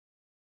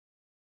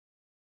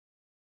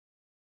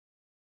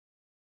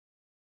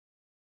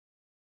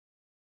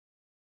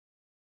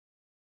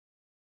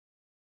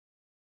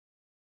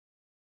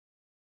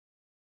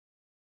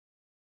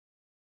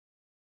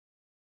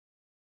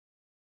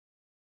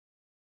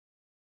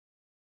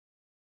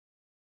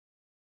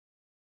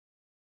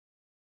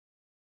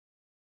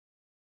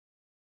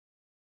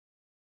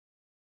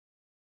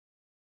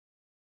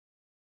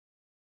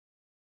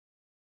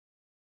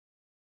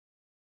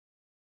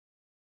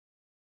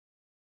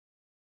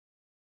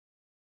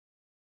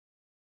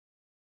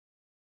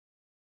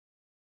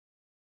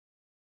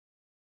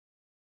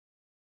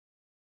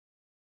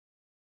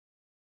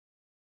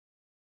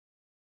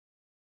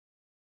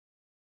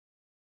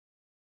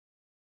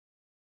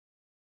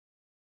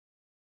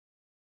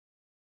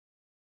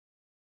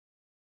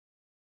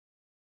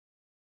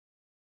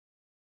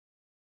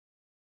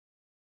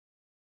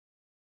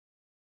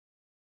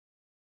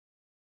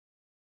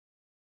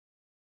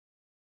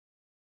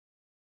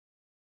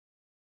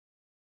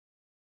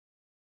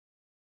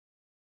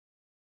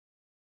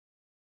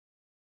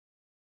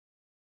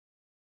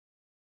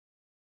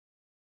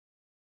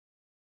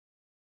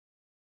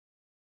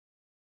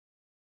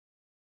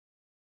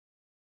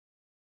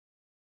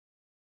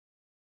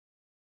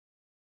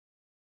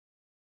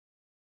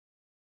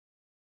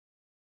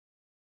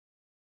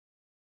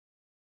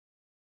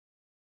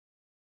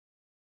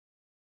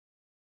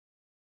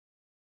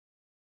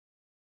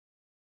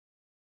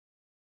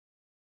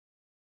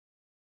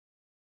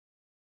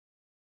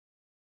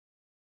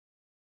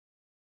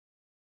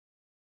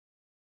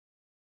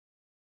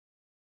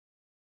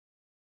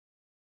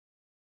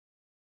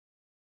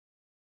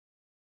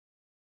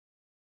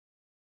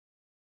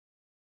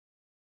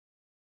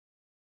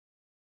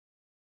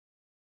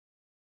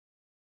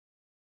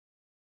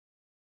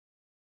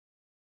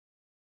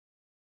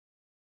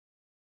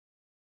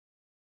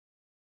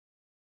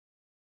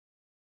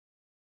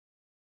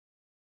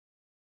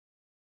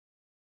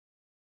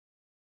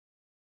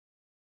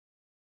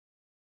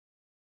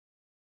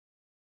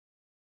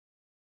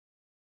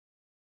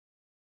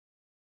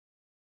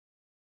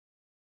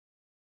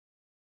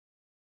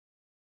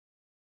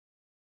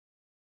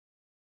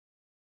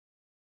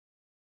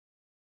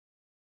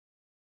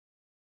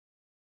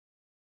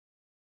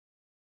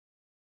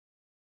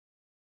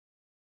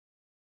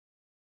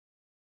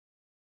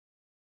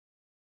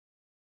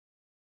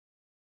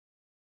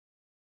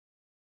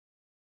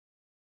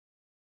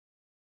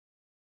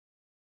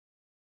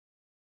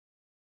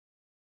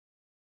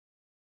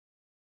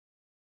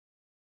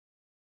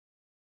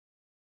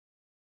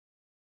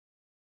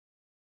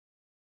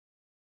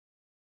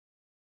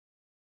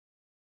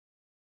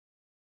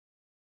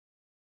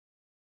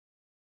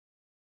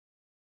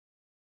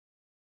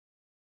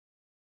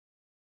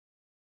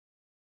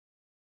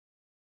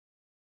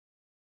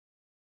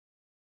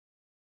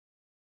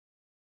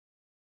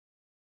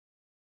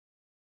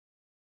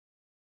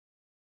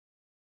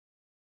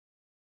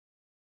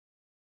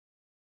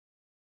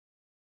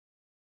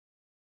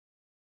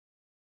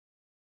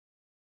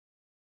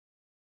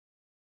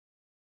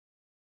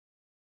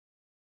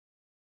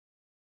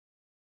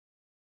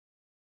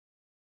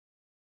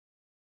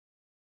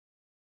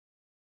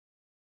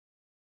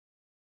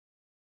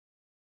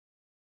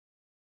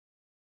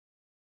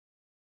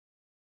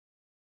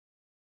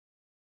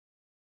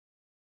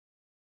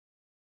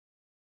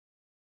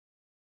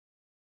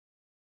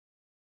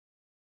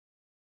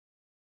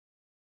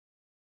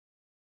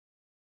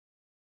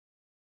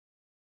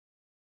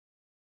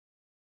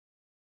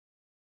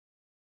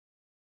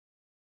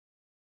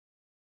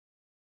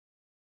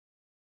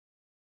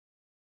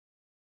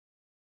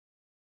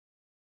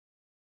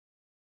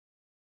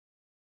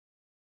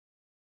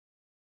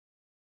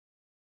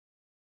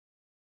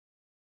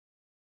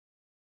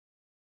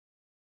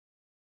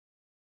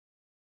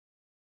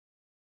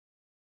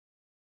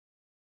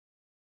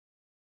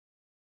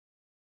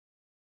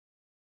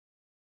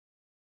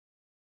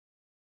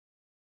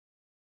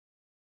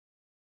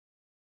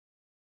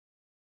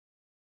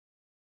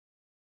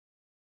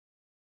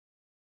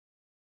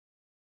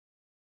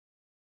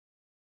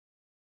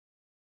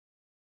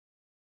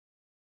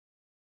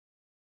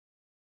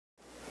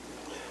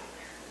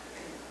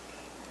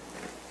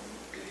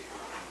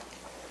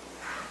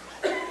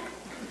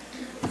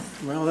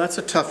Well, that's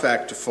a tough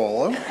act to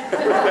follow.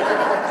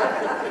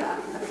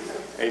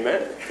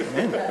 Amen.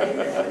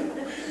 Amen.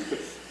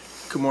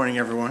 Good morning,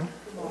 everyone.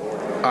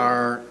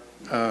 Our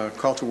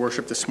call to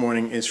worship this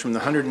morning is from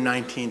the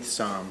 119th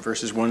Psalm,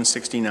 verses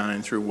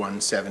 169 through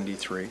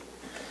 173.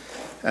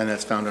 And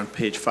that's found on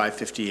page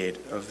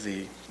 558 of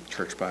the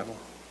Church Bible.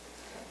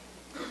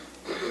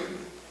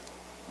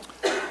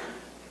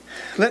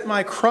 Let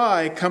my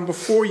cry come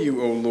before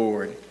you, O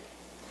Lord.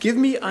 Give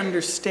me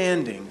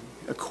understanding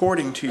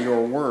according to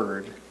your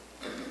word.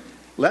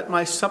 Let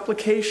my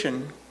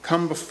supplication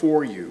come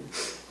before you.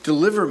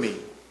 Deliver me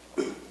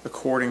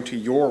according to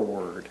your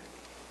word.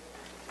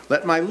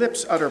 Let my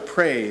lips utter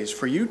praise,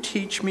 for you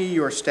teach me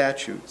your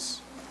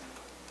statutes.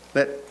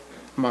 Let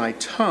my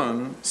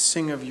tongue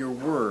sing of your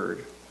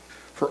word,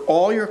 for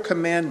all your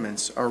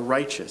commandments are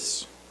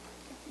righteous.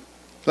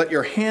 Let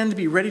your hand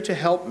be ready to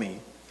help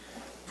me,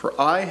 for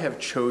I have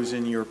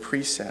chosen your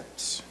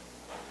precepts.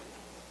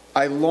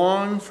 I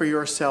long for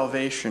your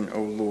salvation,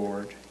 O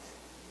Lord,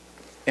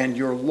 and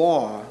your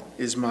law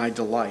is my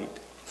delight.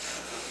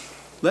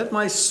 Let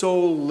my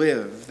soul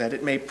live, that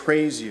it may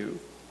praise you,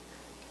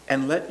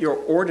 and let your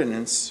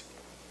ordinances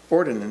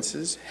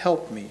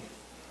help me.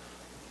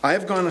 I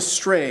have gone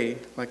astray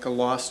like a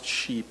lost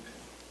sheep.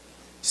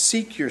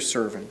 Seek your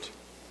servant,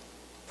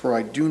 for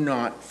I do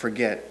not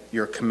forget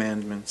your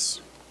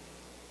commandments.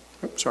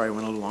 Oops, sorry, I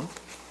went a little long.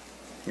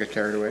 I got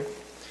carried away.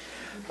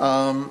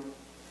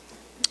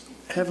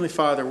 Heavenly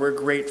Father, we're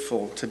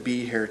grateful to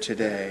be here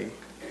today.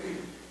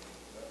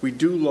 We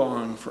do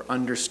long for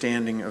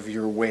understanding of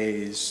your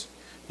ways.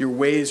 Your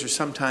ways are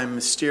sometimes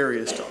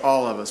mysterious to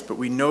all of us, but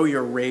we know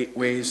your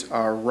ways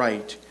are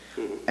right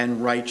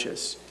and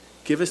righteous.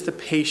 Give us the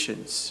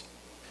patience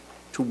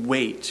to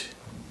wait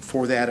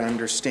for that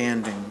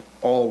understanding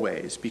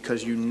always,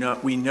 because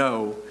we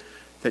know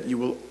that you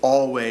will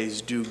always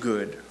do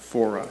good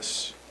for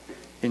us.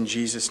 In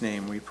Jesus'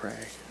 name we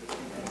pray.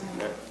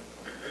 Amen.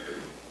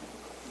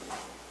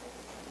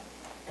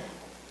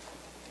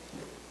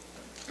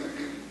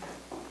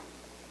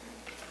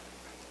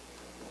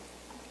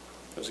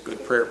 That was a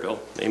good prayer, Bill.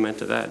 Amen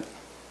to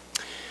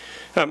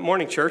that.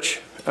 Morning, church.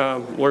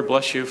 Lord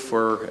bless you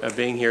for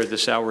being here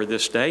this hour,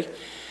 this day.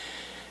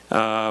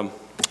 On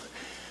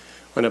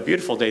a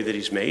beautiful day that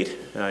he's made,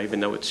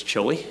 even though it's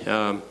chilly.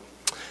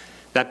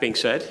 That being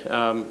said,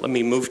 let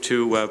me move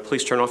to,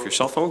 please turn off your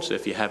cell phones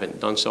if you haven't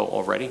done so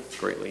already.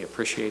 Greatly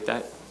appreciate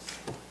that.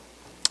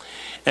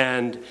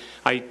 And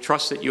I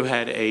trust that you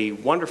had a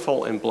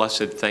wonderful and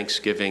blessed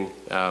Thanksgiving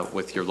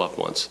with your loved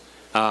ones.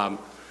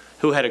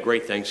 Who had a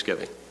great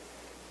Thanksgiving?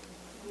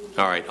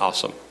 All right,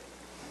 awesome.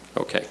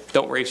 Okay,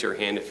 don't raise your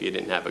hand if you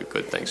didn't have a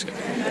good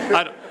Thanksgiving.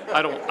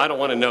 I don't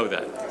want to know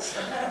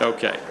that.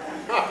 Okay.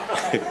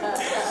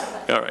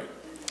 All right.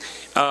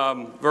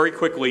 Very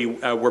quickly,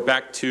 we're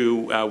back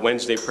to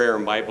Wednesday prayer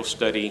and Bible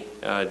study,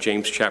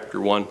 James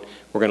chapter 1.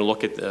 We're going to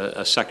look at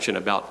a section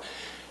about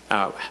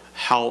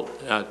how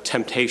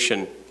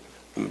temptation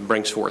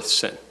brings forth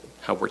sin,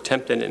 how we're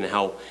tempted and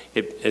how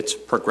it's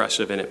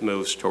progressive and it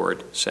moves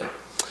toward sin.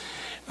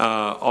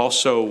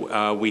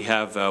 Also, we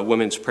have a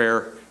women's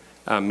prayer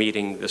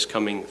meeting this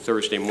coming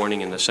Thursday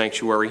morning in the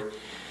sanctuary.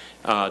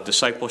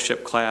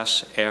 Discipleship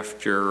class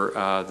after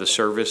the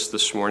service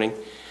this morning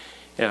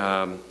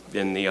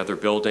in the other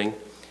building.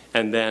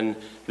 And then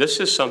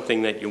this is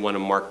something that you want to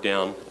mark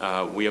down.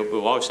 We've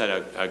always had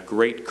a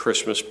great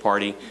Christmas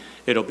party.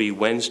 It'll be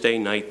Wednesday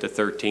night, the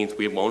 13th.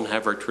 We won't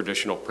have our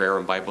traditional prayer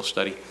and Bible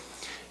study,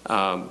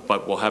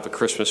 but we'll have a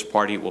Christmas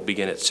party. We'll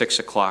begin at 6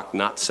 o'clock,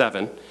 not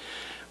 7.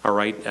 All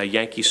right, a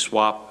Yankee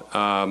swap,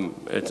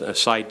 it's a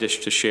side dish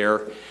to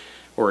share,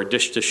 or a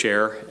dish to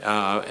share.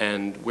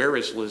 And where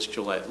is Liz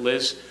Gillette?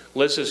 Liz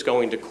is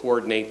going to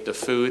coordinate the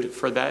food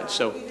for that.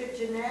 So either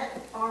Jeanette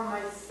or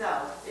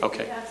myself. If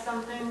okay. You have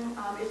something,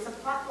 it's a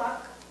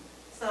potluck.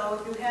 So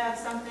if you have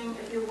something,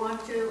 if you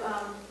want to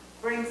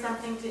bring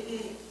something to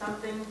eat,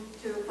 something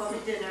for the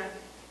dinner,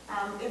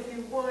 if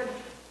you would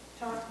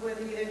talk with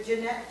either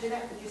Jeanette,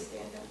 would you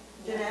stand up?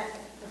 Jeanette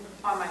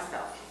or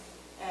myself.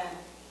 And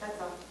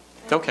that's all.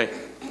 Okay.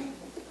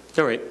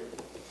 All right.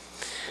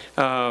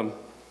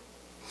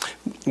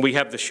 We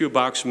have the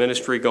shoebox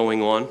ministry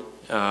going on,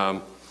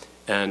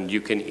 and you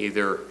can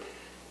either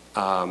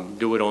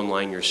do it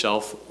online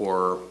yourself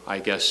or, I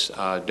guess,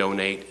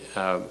 donate,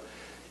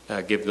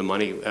 give the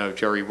money.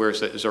 Jerry,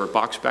 is there a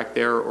box back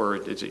there, or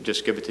is it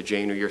just give it to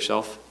Jane or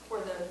yourself?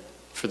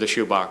 For the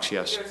shoebox,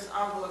 yes. There's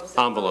envelopes.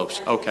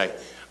 Envelopes, okay.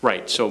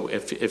 Right, so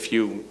if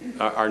you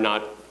are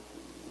not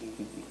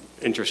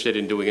interested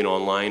in doing it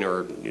online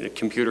or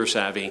computer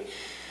savvy,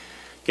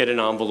 get an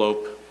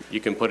envelope. You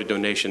can put a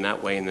donation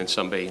that way, and then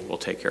somebody will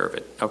take care of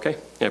it. Okay?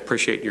 I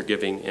appreciate your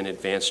giving in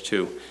advance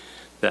to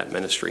that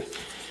ministry.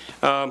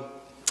 And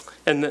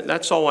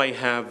that's all I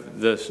have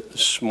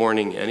this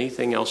morning.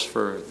 Anything else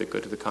for the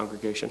good of the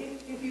congregation?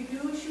 If you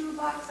do a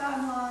shoebox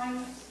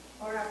online,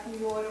 or after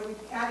you order,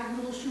 we've added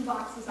little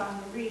shoeboxes on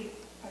the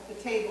wreath at the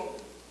table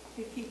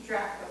to keep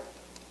track of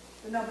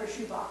the number of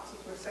shoeboxes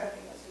we're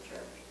sending as a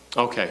church.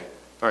 Okay.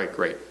 All right,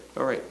 great.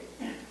 All right.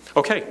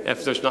 Okay,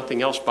 if there's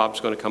nothing else, Bob's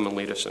going to come and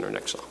lead us in our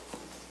next song.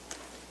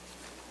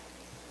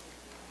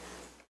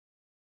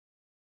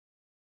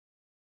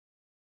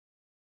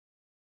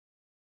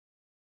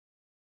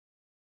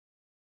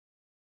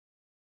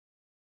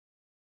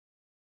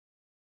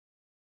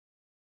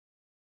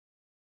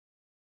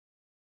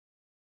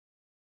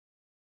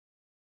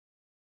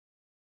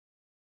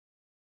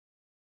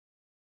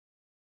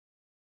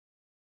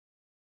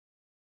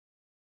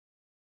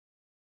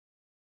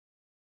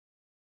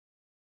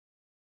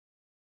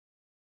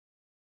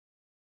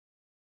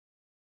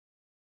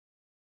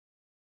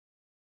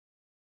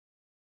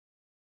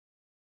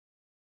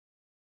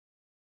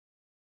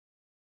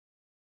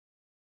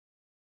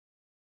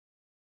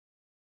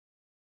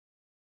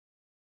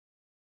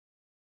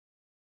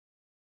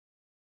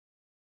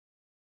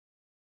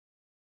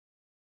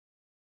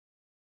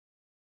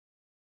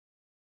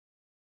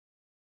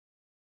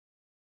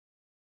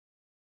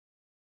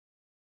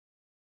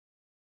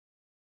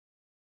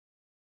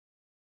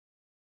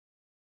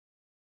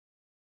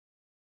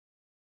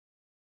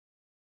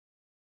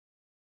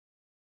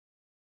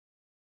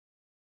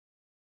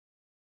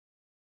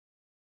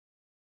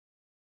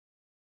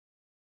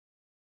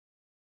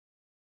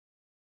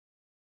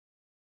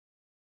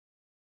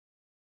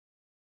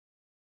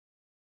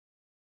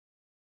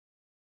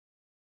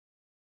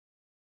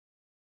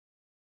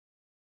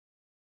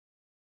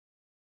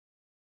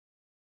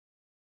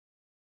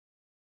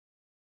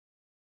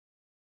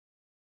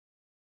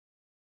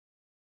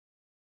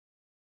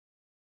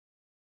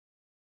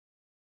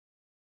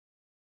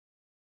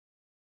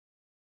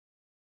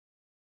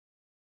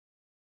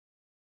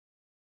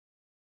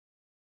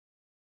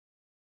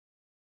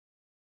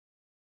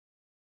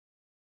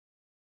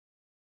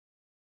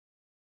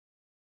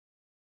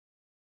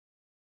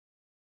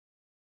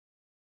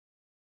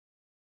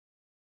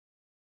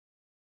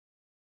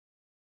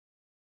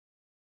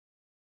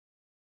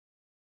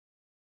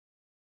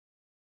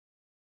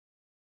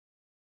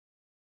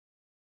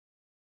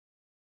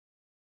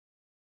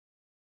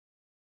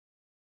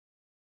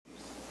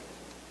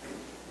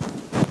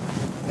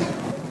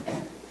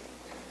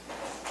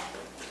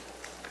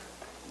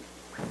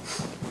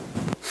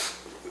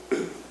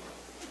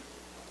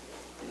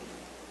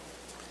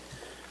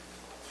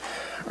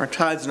 Our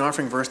tithes and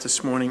offering verse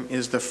this morning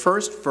is the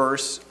first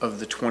verse of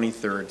the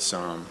 23rd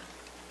Psalm.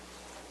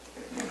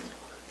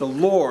 The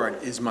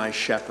Lord is my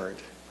shepherd,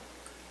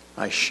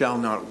 I shall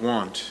not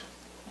want.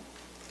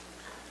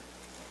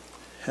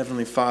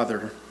 Heavenly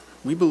Father,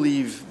 we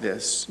believe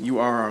this. You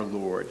are our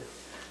Lord.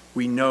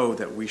 We know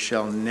that we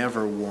shall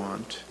never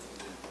want.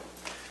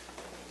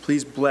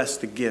 Please bless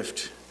the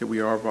gift that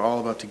we are all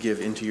about to give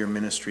into your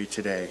ministry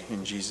today.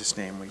 In Jesus'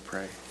 name we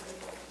pray.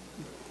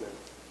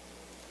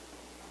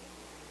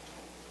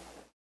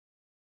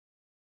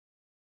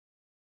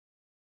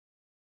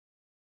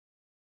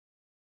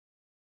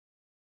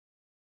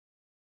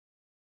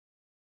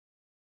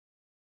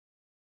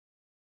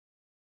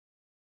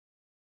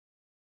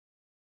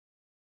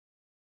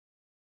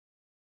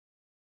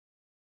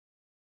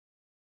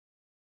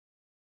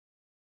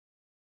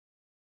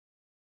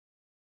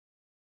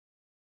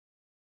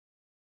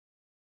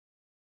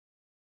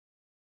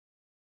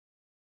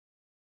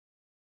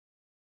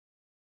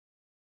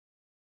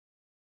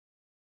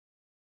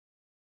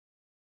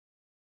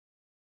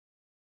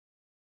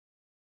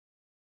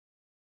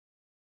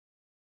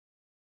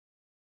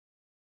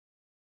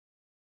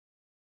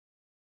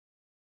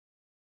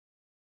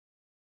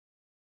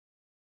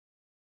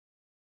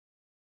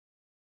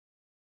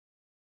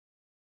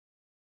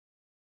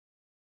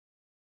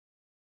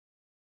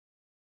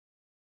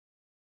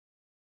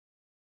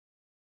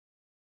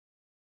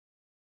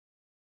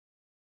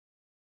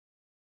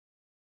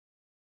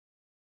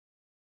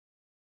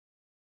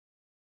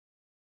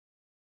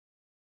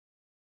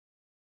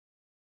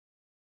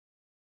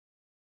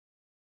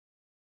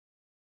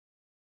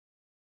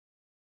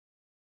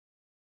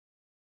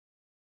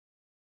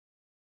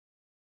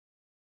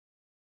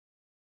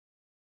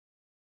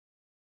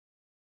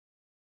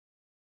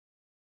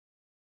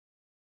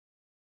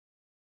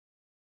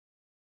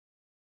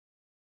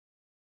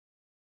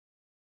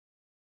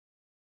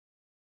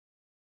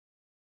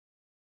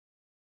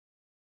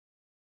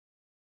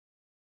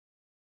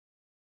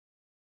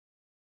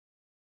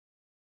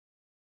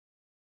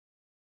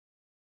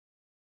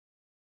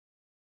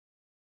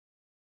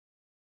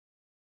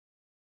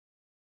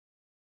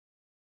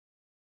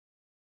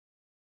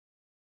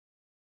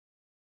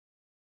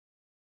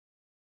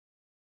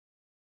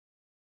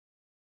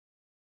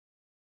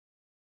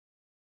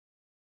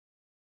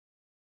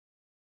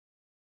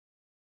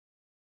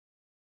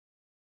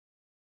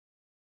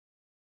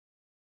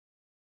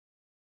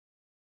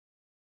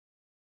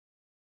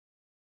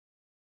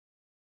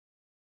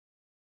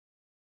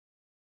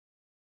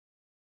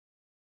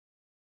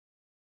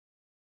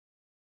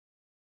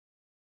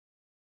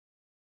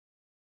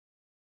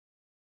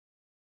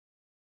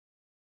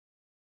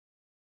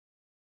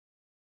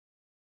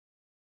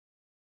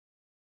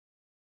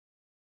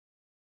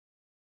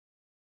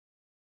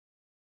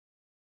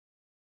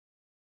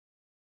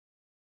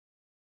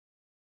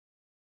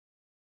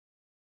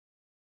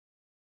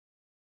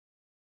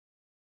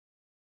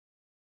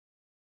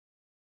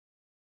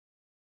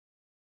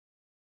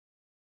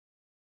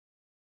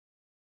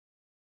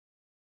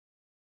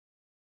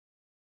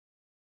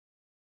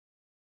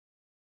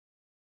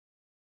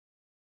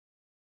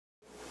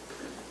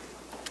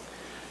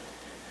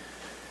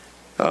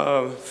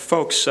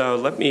 Folks,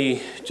 let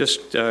me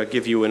just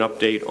give you an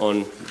update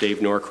on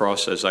Dave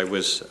Norcross as I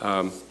was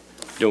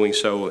doing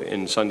so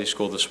in Sunday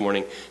school this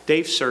morning.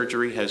 Dave's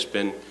surgery has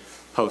been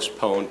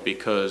postponed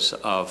because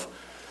of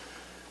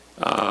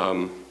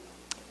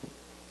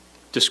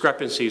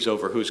discrepancies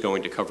over who's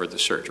going to cover the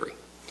surgery.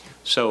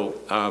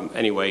 So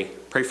anyway,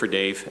 pray for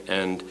Dave,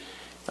 and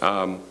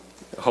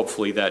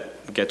hopefully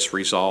that gets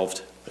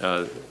resolved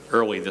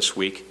early this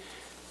week,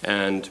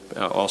 and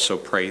also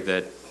pray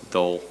that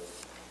they'll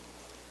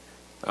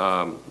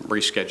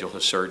reschedule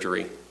his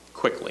surgery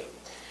quickly.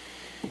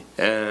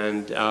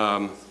 And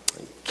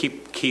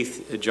keep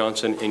Keith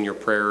Johnson in your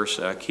prayers.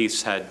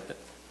 Keith's had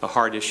a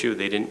heart issue.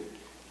 They didn't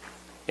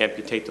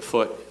amputate the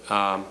foot.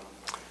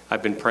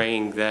 I've been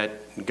praying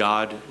that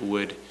God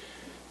would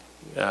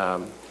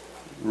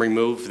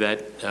remove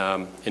that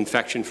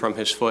infection from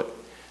his foot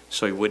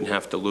so he wouldn't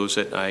have to lose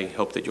it. I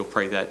hope that you'll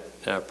pray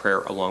that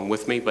prayer along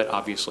with me, but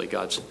obviously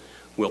God's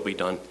will be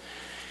done.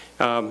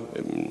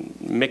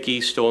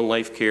 Mickey's still in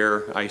life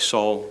care. I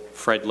saw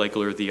Fred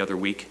Legler the other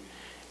week.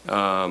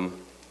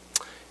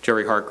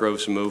 Jerry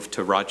Hartgrove's moved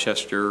to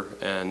Rochester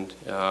and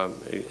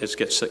is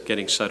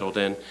getting settled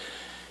in.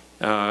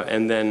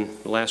 And then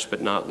last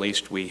but not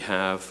least, we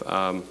have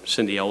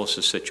Cindy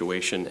Ellis's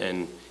situation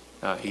and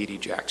Edie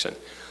Jackson.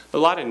 A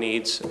lot of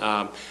needs.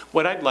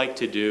 What I'd like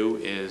to do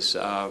is,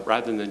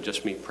 rather than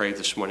just me pray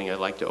this morning, I'd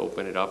like to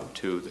open it up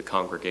to the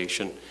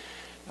congregation.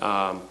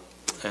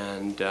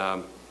 And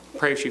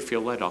pray as you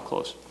feel led. I'll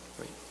close.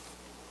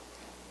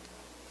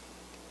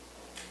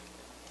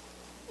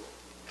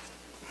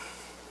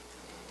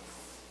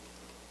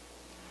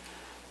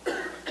 I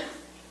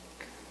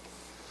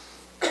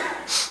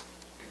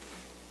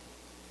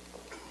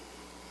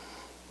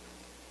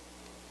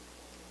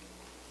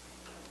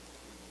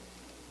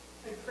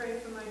pray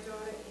for my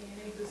daughter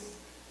Annie, who's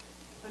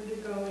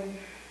undergoing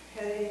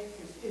headaches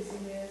and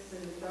dizziness,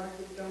 and the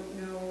doctors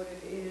don't know what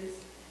it is.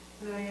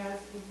 And I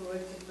ask the Lord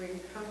to bring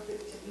comfort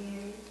to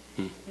Annie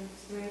and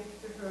strength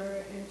to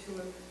her, and to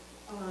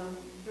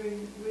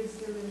bring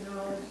wisdom and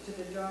knowledge to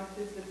the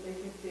doctors that they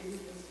can figure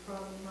this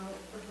problem out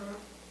for her.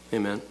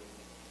 Amen.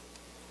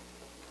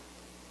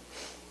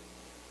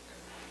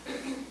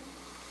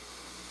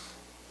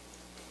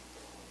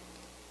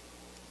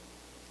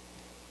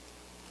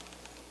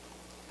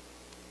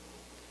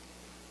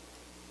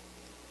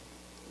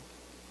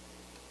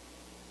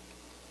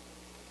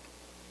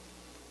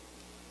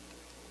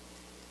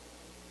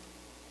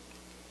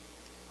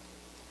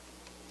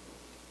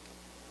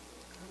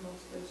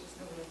 Most gracious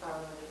Heavenly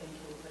Father, I thank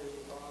you and praise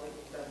you for all that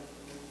you've done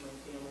for me and my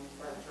family,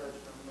 for our church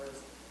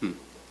members.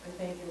 I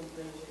thank you and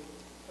praise you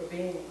for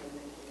being with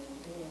Nikki and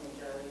being with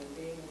Jerry and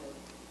being with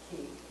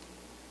Keith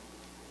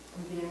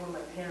and being with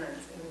my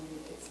parents. I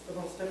mean, it's the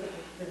most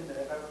difficult thing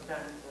that I've ever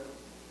done through.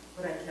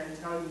 But I can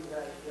tell you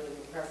that I feel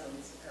your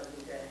presence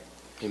every day.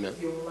 Amen.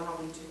 You allow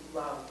me to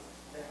love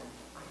them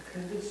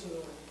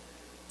unconditionally,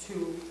 to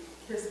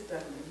kiss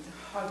them and to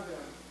hug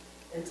them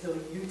until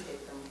you take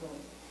them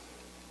home.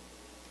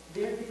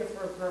 They're here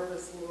for a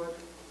purpose, Lord.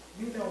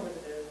 You know what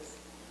it is.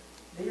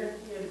 They're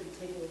here to be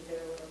taken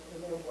care of,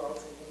 and they're well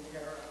taken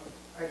care of.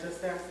 I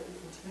just ask that you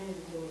continue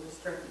to give me the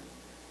strength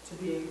to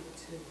be able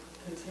to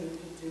continue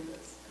to do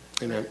this.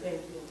 Amen. And I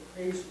thank you and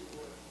praise you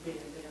for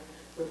being there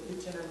with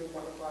each and every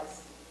one of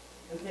us.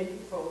 And thank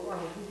you for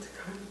allowing me to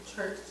come to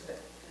church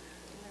today.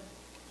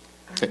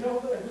 I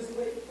know that I was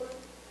late, but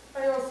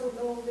I also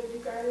know that you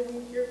guided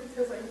me here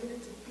because I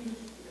needed to be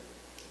here.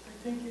 I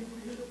thank you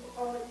for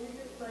all that you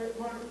did, and I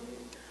honor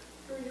you.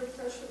 Through your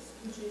precious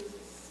in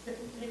Jesus. And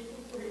thank you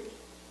for it.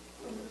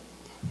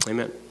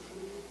 Amen.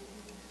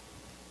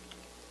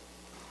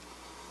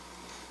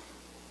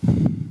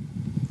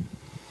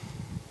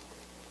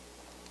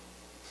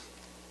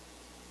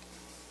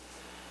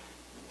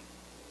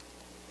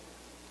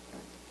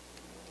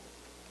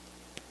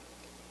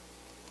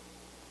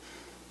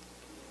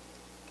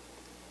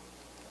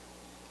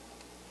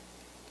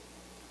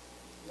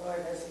 Lord,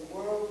 as the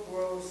world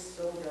grows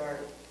so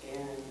dark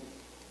and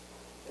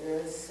there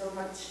is so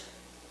much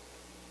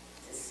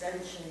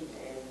dissension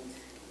and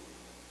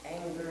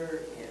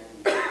anger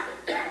and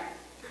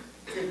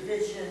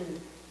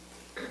division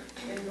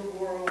in the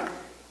world,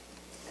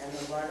 and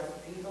a lot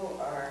of people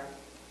are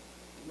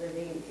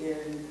living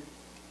in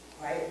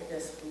quiet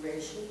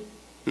desperation.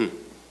 A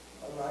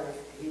lot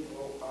of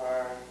people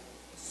are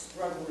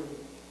struggling,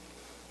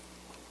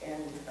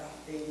 and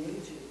they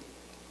need you.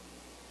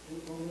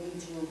 People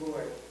need you,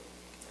 Lord.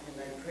 And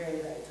I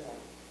pray that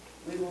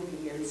we will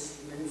be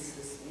instruments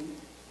this week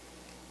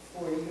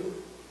for you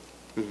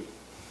to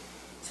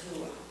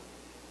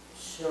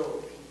show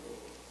people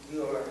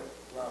your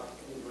love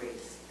and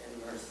grace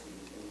and mercy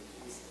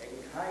and peace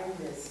and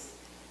kindness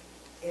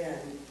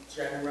and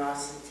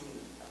generosity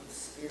of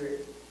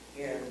spirit,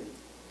 and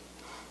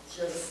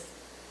just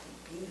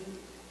be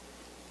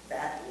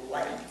that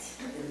light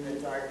in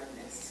the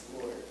darkness,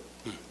 Lord.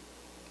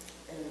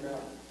 And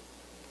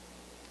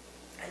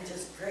I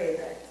just pray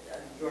that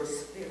your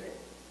spirit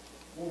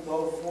will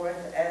go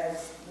forth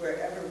as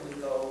wherever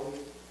we go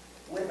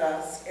with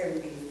us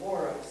and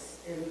before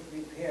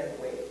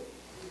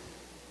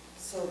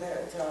so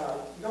that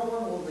no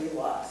one will be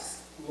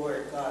lost,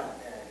 Lord God,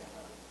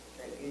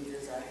 that you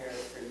desire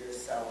for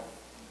yourself.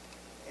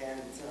 And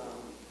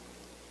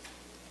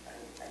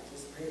I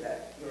just pray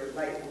that your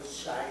light will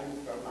shine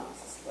from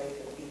us like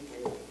a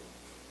beacon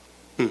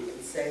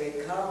and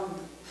say, come,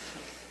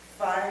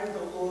 find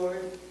the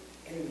Lord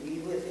and be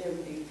with him,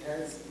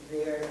 because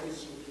there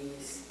is your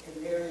peace,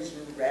 and there is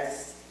your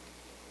rest,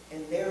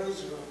 and there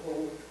is your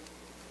hope,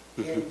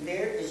 and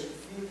there is your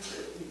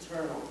future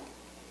eternal.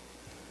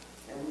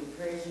 And we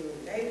praise you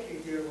and thank you,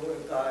 dear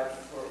Lord God,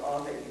 for all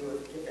that you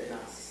have given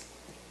us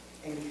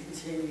and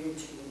continue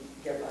to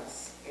give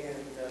us, and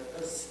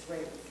the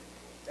strength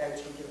that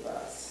you give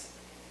us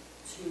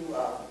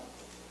to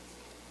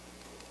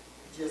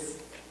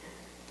just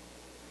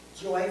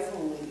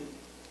joyfully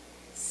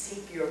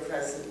seek your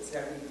presence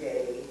every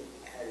day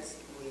as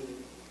we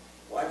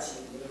watch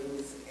the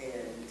news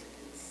and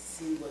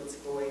see what's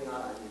going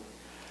on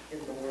in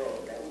the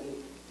world, that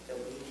we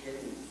can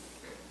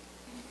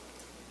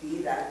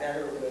be that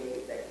better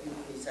way that you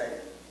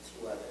present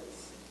to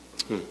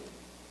others.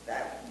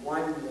 That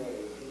one way,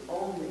 the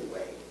only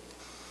way.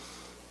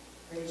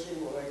 Praise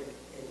you, Lord,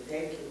 and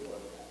thank you,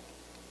 Lord.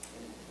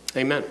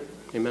 Amen.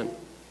 Amen.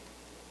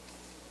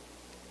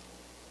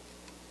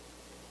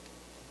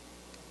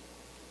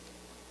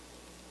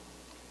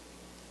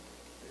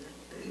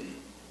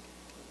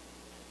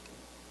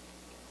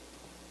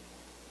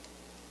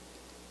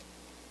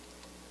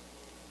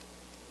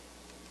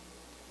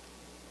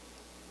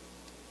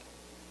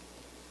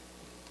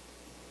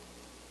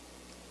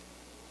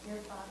 Dear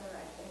Father,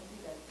 I thank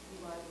you that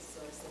you are the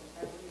source of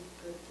every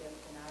good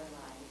gift in our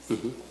lives.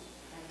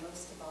 And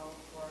most of all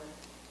for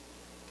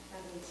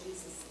having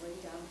Jesus lay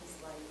down his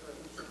life for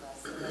each of us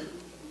so that we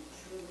can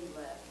truly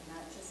live,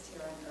 not just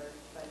here on earth,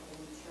 but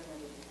in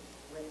eternity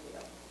with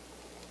you.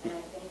 And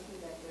I thank you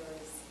that there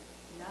is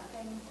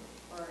nothing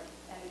or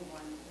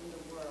anyone in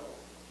the world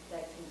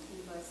that can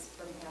keep us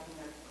from having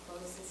our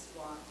closest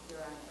walk here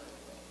on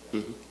earth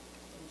with you.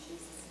 In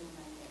Jesus' name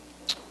I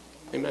thank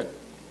you. Amen.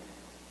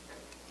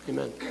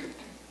 Amen.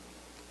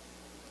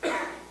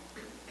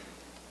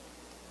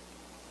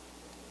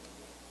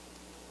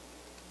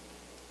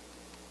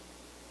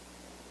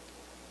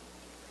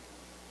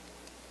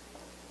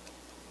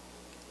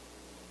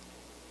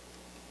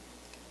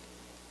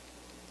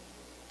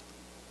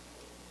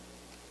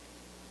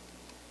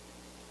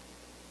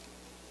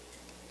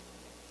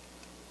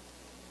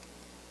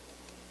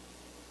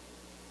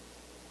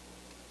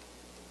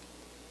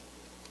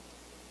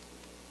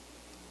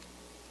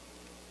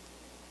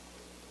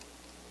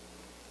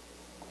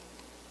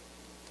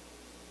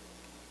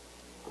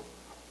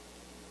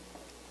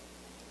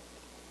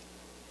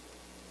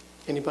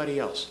 Anybody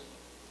else?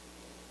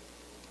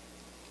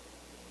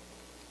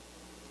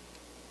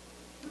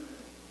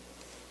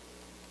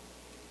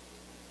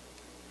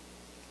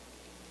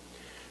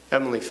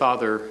 Heavenly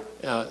Father,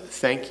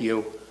 thank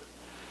you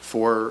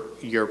for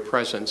your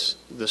presence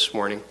this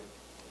morning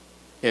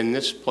in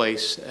this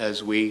place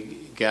as we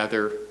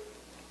gather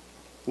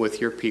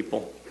with your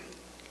people.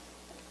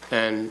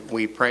 And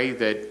we pray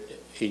that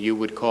you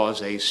would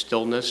cause a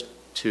stillness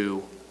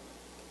to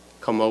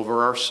come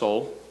over our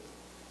soul,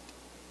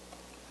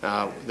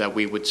 that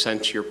we would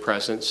sense your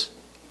presence,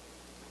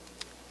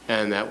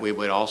 and that we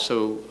would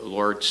also,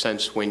 Lord,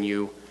 sense when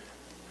you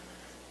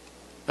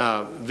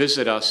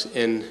visit us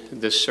in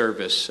this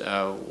service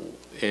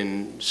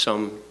in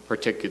some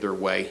particular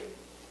way,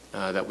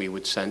 that we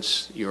would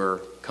sense your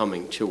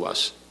coming to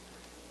us.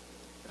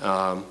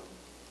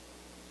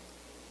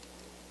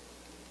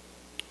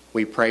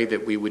 We pray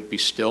that we would be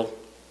still.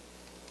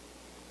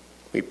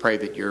 We pray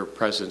that your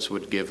presence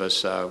would give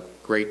us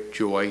great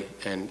joy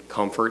and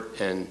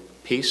comfort and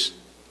peace.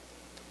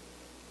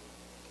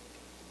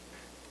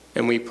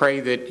 And we pray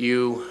that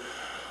you,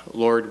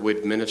 Lord,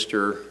 would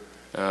minister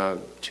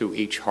to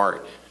each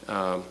heart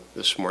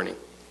this morning.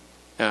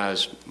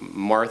 As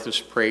Martha's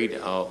prayed,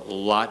 a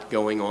lot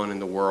going on in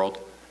the world,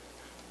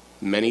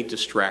 many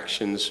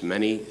distractions,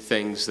 many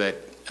things that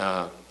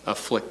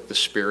afflict the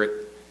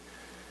spirit,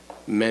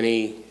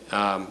 many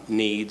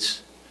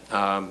needs,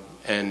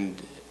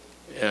 and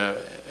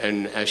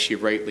as she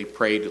rightly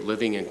prayed,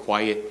 living in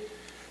quiet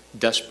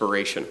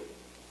desperation.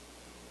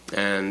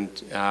 And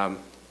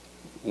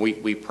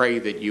we pray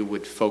that you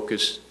would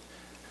focus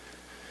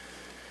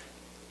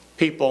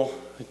people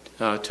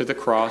to the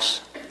cross,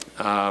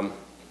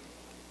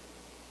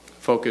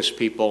 focus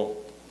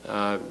people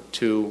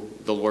to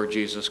the Lord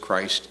Jesus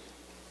Christ,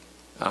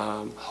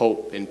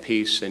 hope and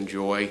peace and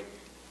joy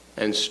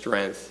and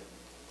strength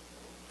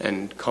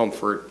and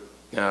comfort,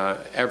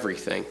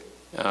 everything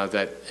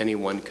that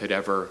anyone could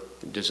ever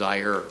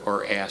desire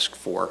or ask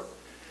for.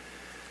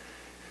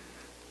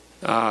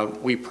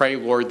 We pray,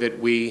 Lord, that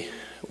we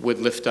would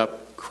lift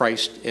up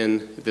Christ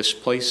in this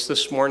place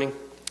this morning.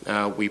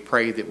 We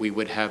pray that we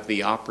would have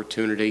the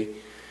opportunity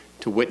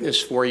to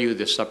witness for you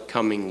this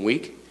upcoming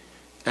week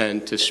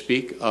and to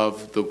speak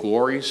of the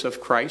glories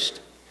of Christ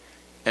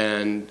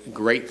and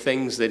great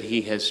things that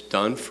he has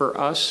done for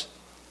us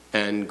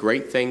and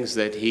great things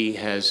that he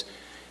has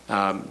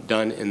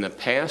done in the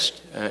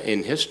past,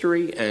 in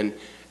history, and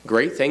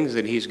great things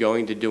that he's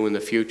going to do in the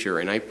future.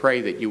 And I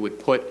pray that you would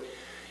put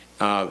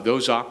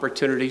those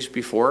opportunities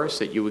before us,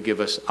 that you would give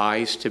us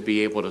eyes to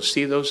be able to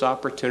see those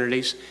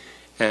opportunities,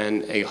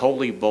 and a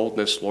holy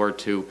boldness, Lord,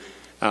 to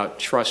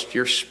trust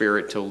your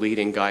Spirit to lead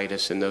and guide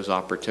us in those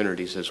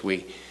opportunities as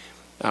we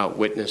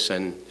witness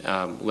and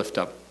lift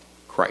up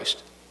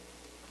Christ.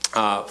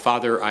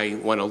 Father, I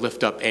want to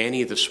lift up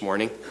Annie this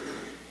morning,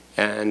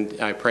 and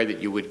I pray that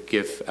you would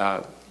give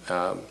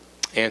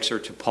answer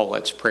to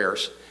Paulette's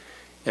prayers,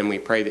 and we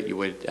pray that you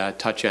would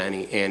touch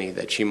Annie,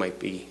 that she might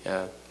be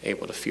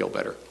able to feel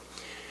better.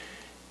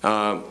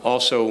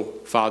 Also,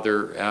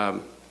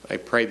 Father, I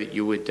pray that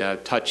you would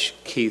touch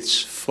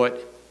Keith's foot.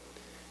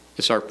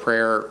 It's our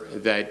prayer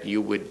that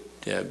you would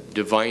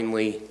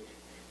divinely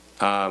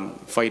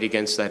fight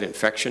against that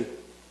infection,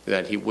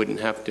 that he wouldn't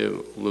have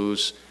to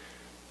lose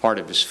part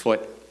of his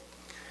foot.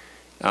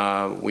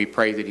 We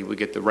pray that he would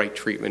get the right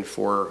treatment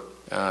for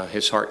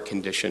his heart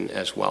condition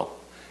as well.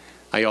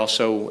 I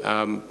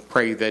also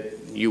pray that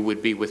you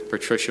would be with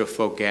Patricia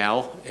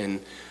Fogal in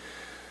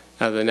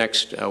the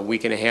next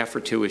week and a half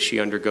or two as she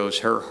undergoes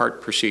her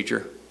heart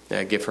procedure.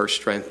 Give her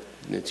strength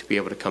to be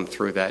able to come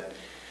through that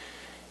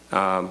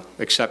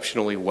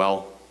exceptionally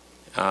well.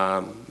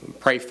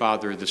 Pray,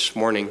 Father, this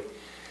morning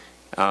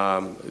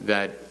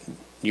that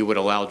you would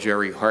allow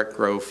Jerry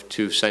Hartgrove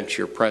to sense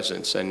your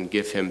presence and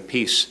give him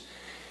peace.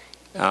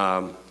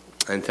 And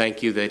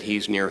thank you that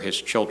he's near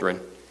his children.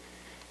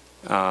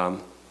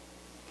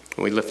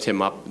 We lift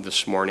him up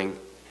this morning.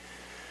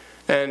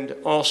 And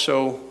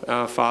also,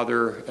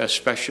 Father,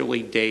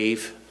 especially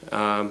Dave,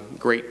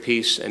 great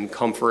peace and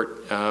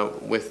comfort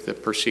with the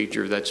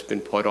procedure that's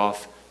been put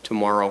off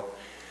tomorrow.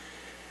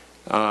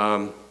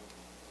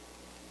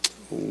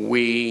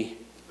 We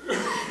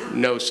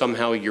know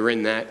somehow you're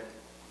in that,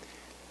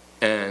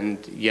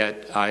 and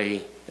yet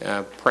I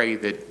pray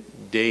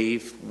that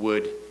Dave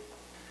would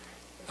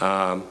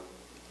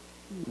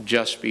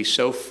just be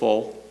so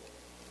full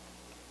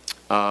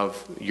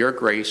of your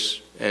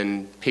grace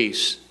and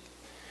peace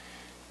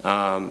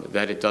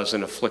that it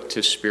doesn't afflict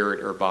his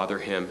spirit or bother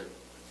him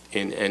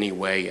in any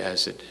way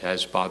as it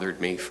has bothered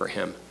me for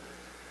him.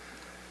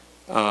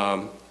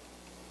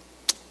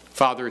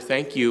 Father,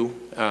 thank you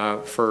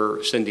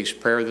for Cindy's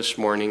prayer this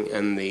morning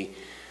and the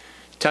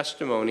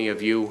testimony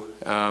of you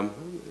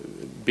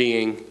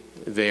being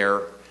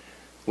there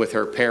with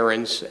her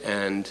parents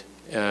and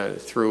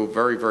through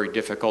very, very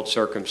difficult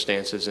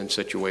circumstances and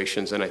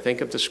situations. And I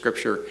think of the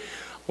scripture,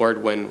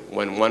 Lord, when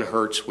one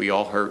hurts, we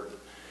all hurt.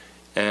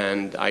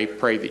 And I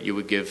pray that you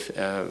would give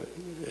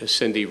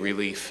Cindy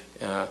relief.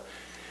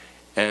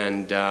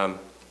 And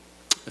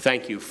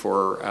thank you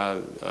for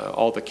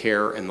all the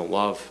care and the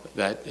love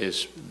that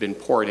has been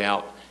poured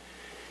out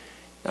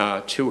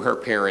to her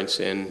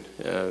parents in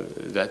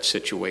that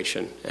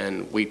situation.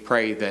 And we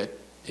pray that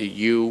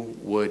you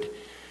would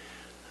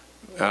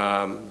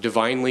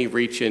divinely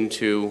reach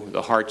into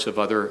the hearts of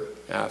other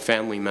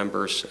family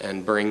members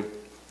and bring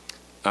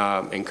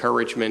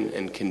encouragement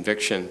and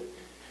conviction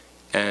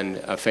and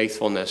a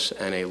faithfulness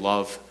and a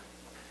love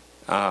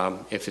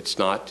if it's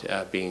not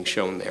being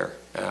shown there.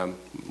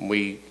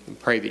 We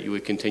pray that you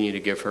would continue to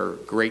give her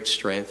great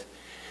strength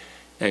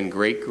and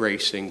great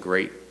grace and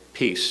great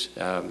peace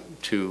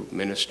to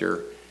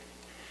minister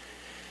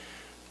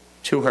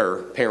to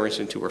her parents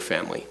and to her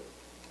family.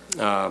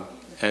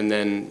 And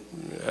then,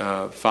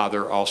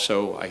 Father,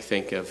 also I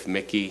think of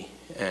Mickey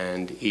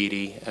and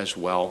Edie as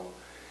well.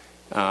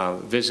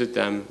 Visit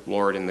them,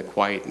 Lord, in the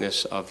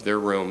quietness of their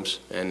rooms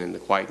and in the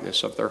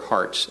quietness of their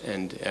hearts,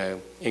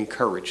 and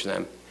encourage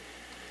them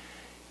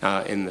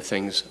in the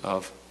things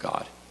of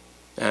God.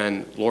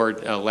 And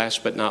Lord,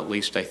 last but not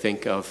least, I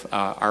think of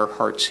our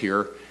hearts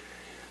here.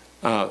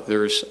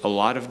 There's a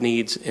lot of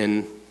needs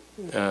in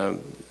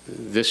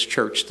this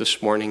church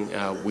this morning.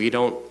 We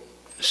don't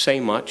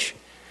say much,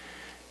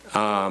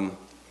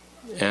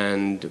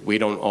 and we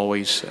don't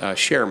always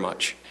share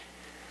much.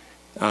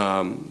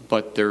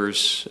 But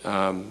there's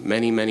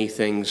many, many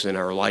things in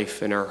our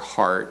life, in our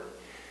heart,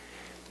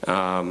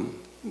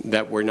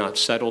 that we're not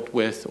settled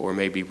with, or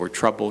maybe we're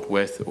troubled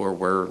with, or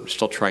we're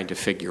still trying to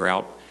figure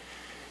out,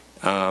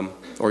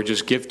 or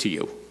just give to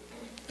you.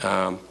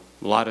 A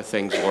lot of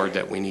things, Lord,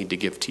 that we need to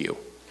give to you.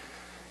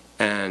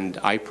 And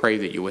I pray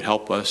that you would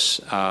help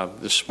us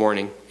this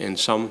morning in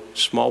some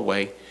small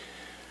way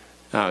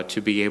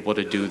to be able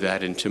to do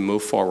that and to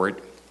move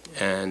forward,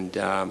 and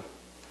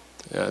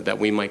that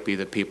we might be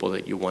the people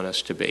that you want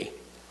us to be.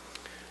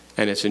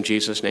 And it's in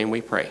Jesus' name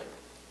we pray.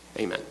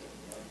 Amen.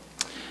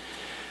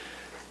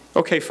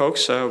 Okay,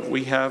 folks,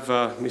 we have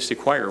Mr.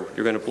 Choir.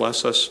 You're going to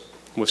bless us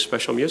with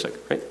special music,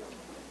 right?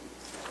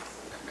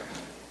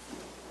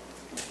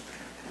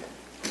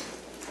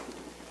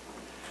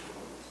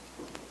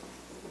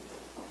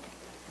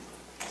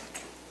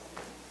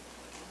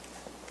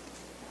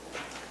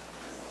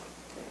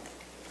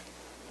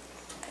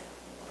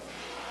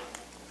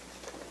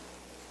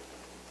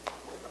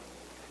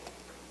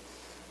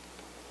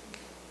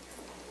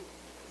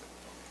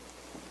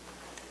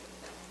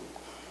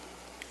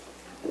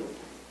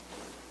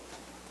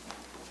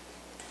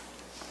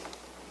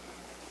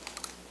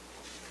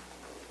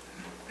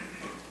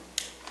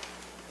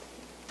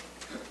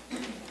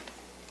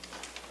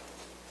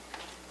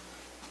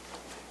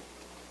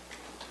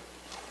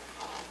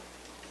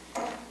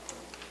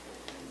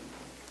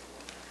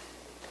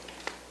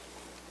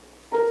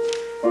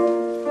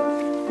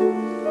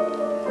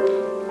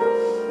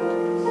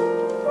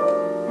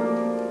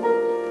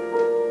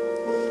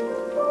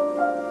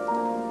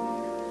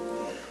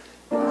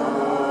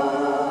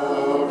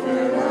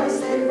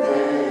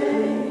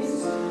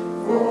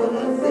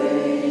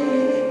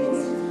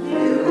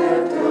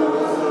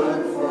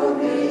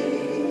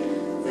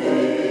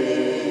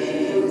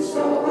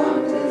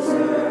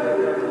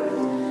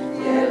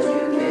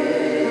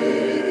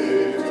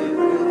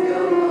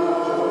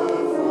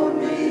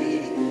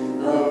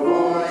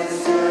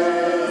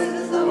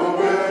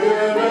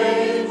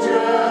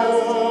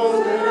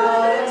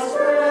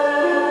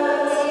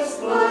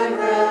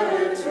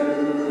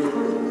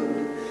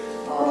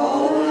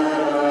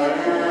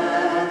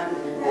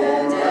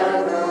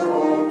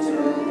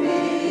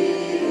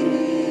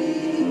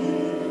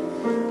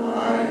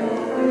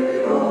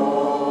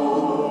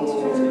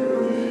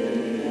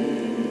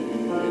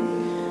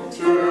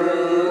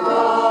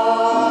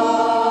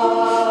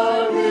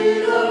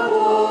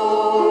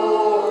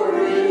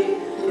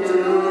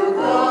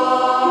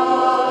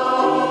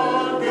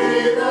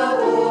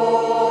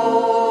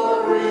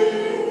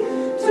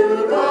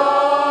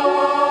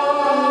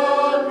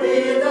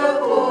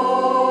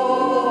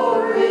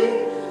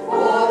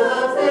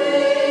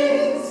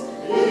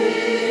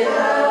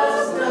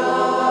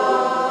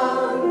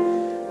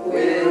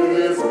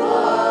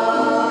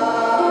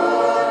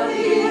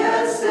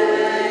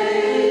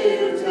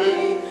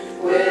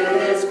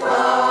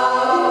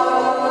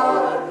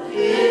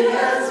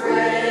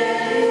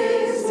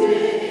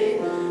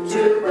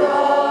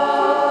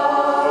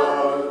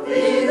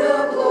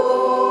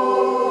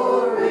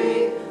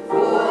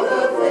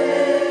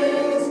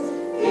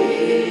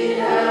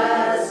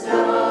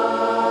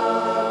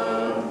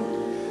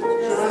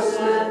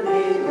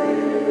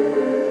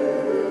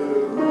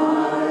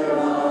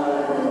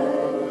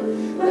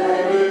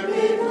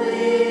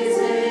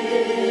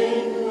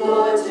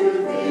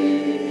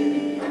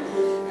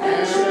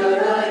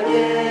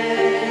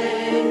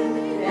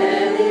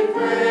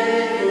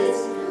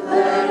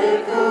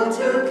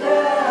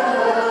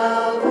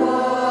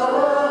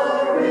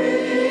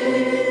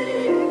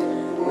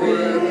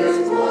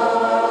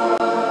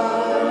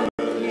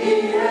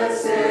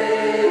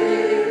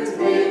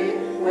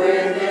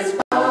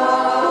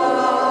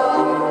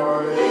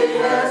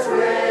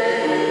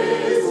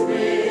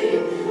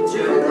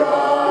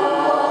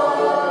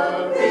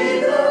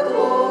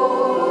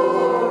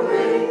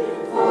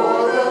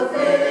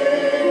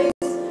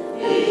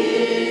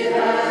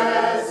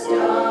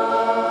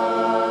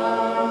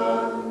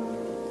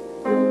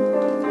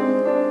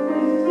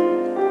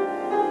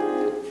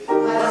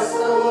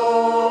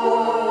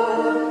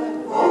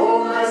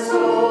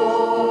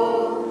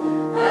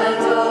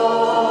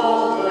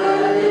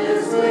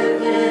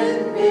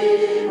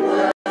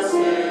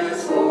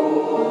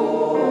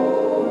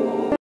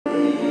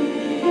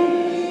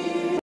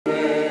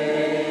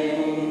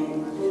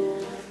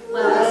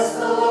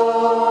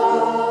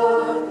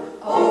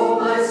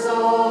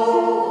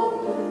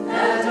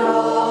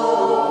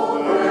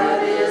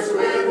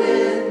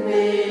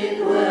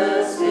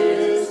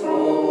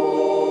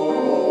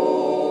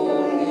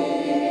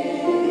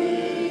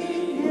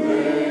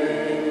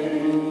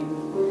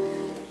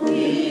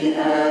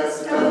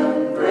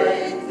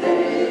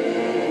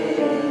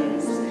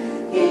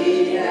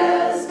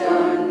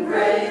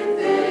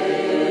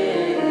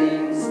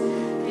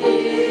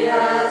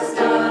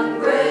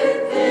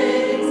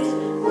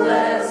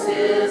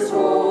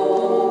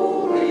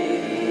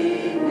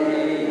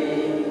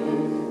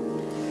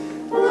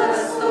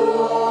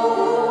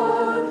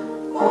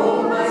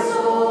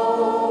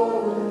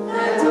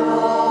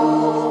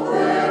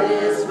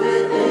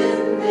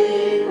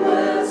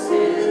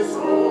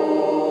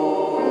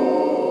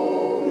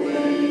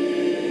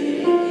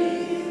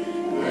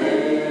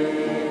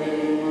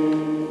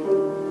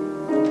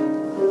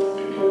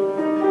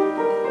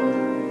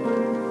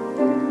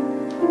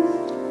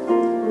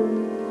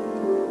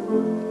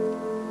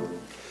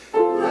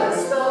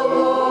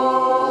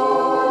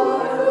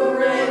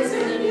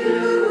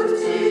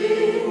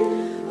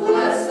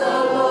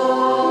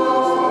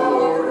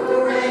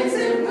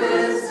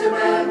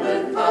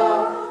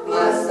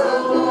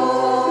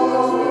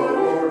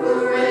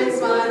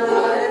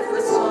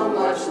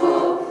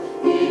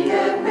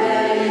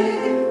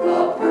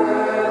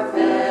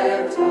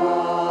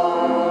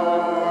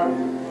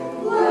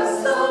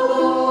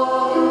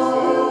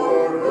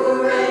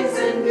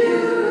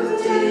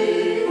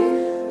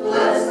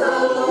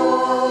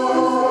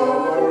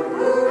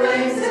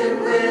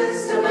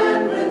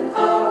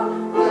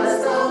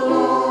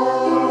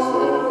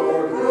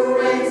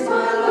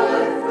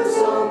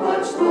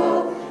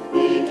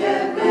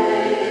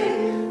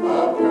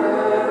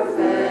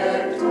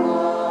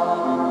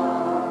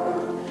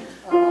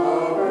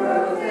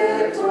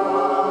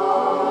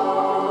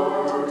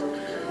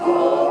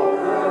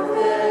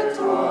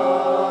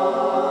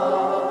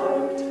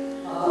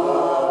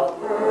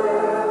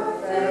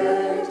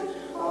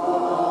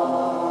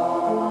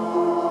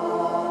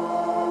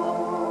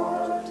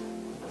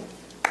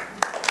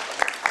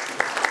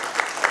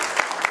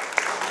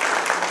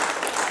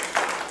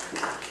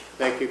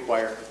 Thank you,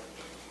 choir.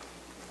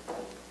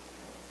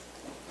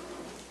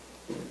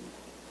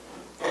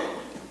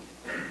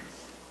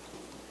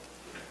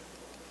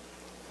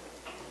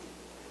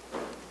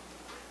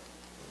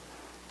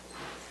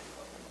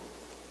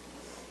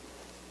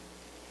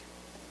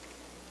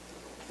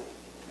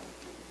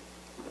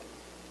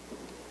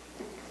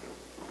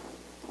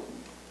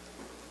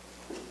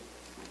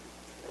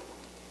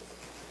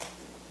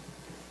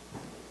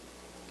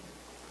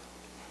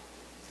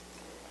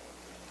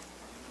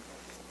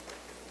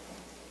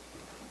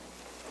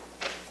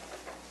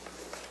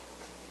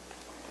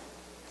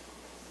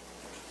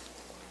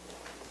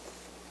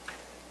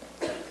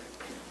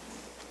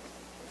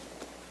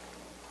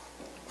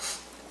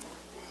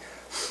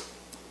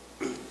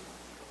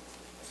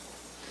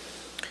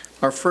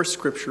 Our first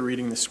scripture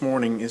reading this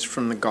morning is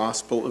from the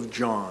Gospel of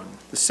John,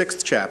 the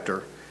 6th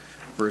chapter,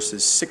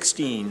 verses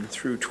 16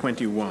 through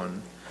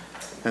 21,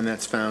 and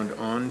that's found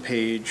on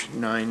page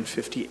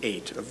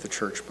 958 of the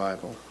Church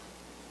Bible.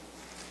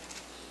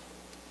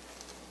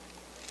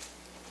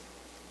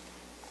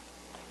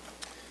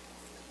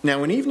 Now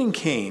when evening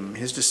came,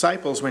 his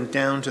disciples went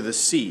down to the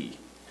sea,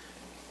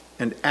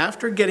 and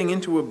after getting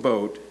into a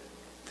boat,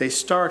 they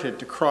started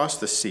to cross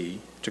the sea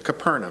to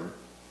Capernaum.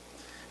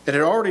 It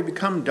had already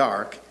become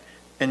dark,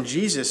 and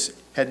Jesus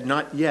had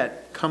not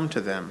yet come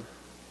to them.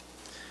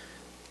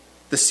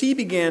 The sea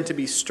began to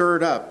be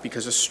stirred up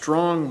because a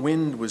strong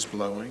wind was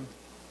blowing.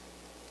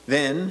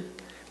 Then,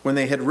 when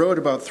they had rowed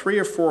about 3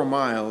 or 4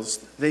 miles,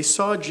 they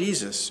saw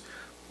Jesus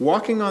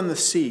walking on the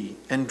sea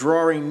and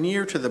drawing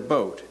near to the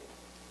boat,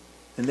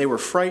 and they were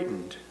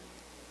frightened.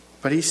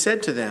 But he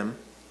said to them,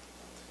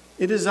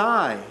 "It is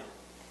I.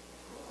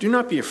 Do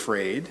not be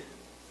afraid."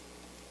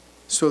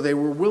 So they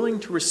were willing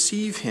to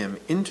receive him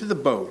into the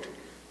boat,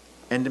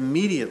 and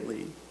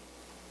immediately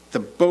the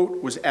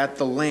boat was at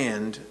the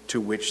land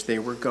to which they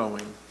were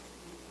going.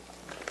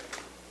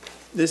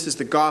 This is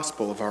the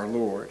gospel of our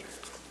Lord.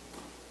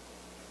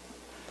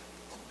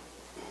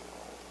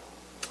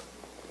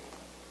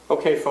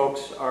 Okay,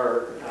 folks,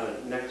 our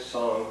next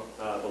song,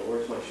 The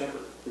Lord's My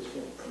Shepherd, is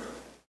good.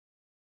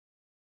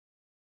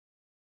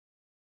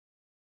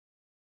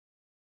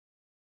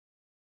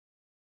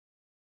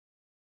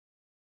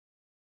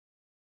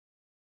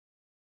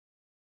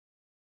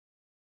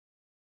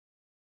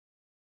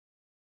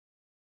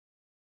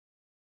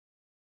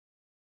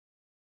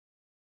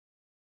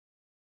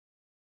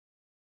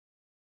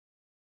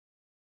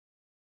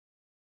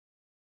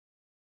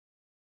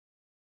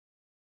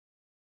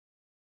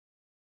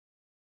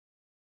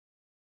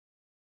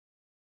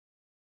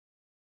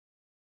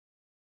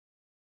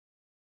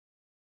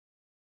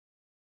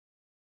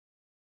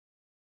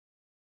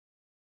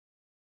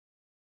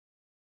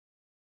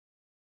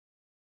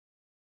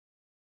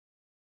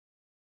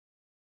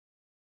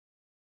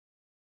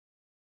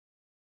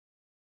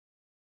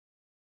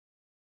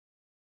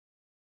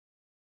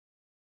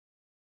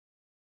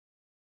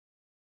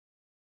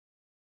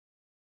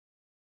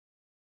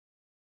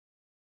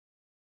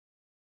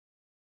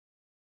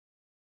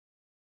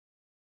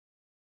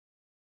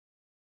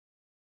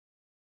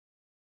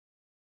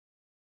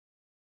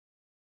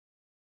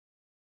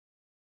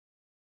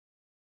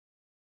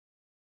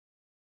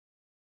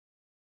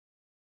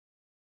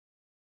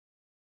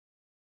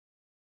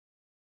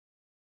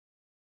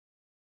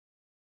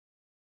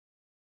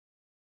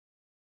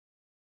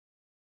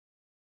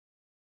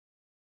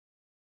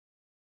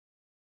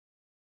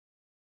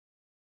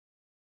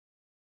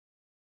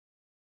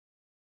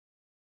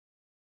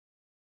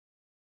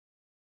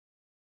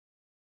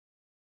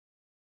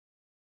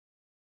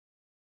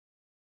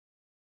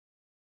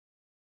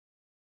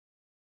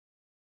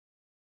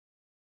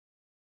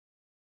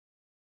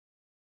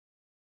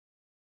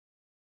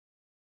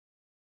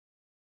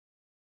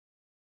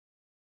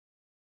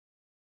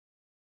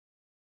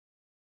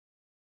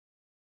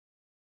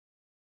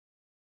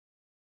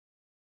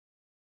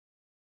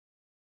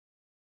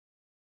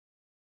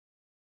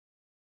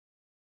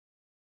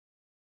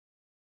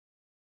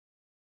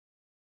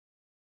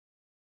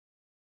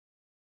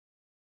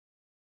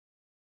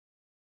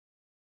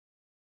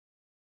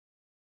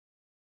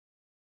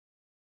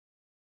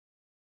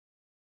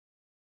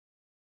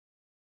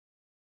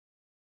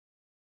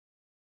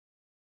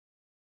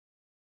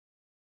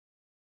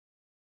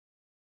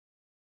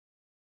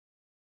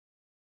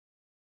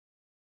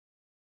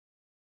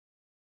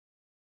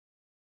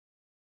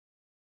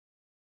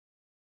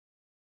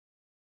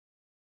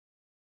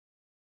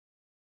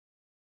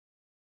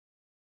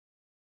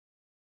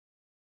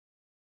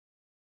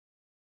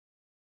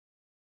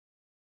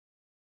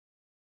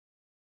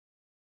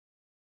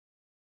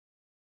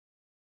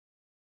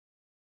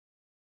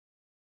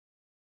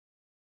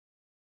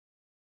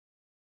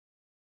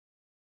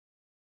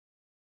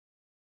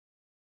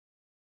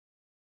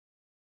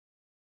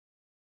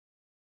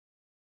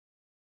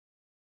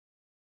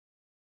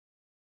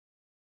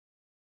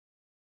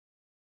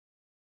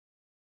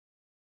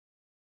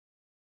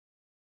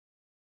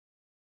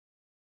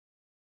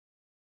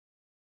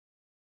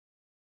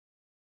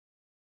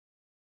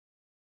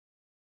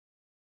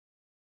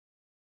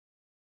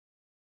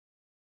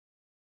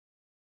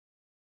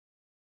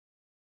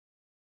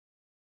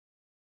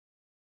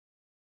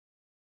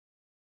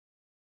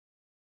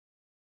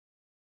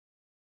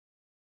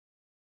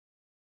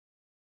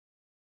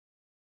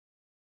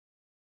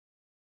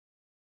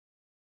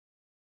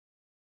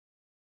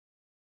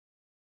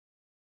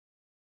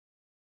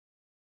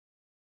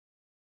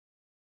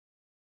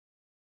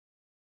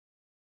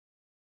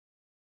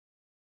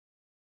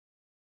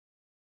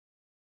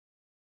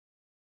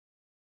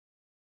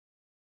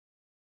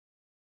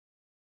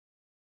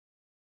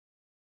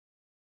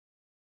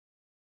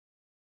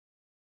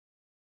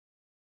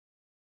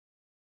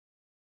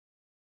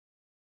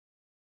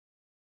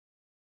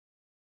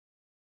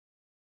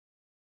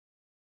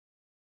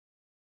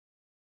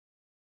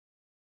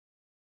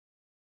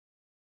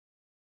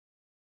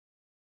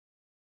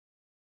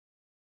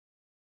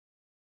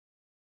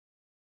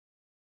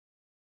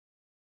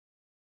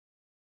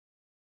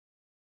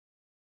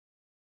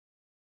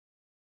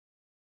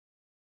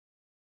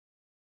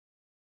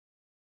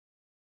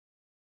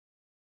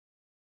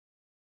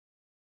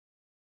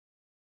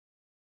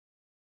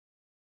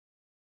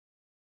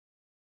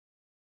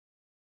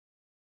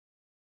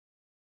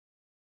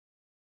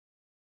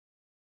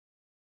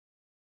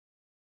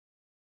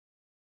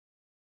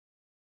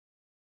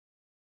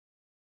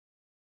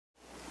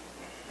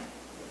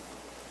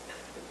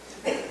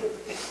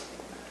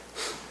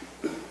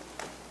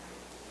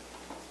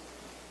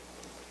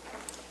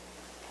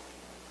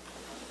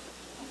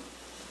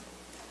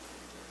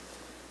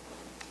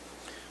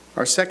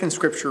 Our second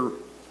scripture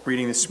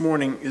reading this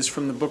morning is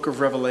from the book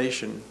of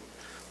Revelation,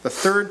 the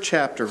 3rd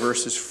chapter,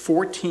 verses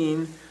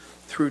 14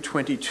 through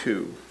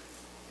 22.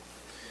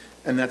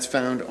 And that's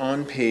found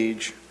on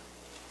page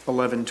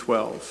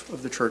 1112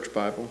 of the Church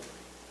Bible.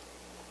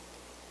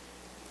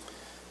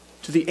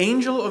 To the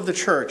angel of the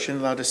church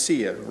in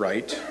Laodicea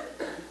write,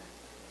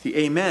 the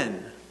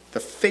Amen, the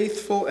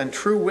faithful and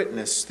true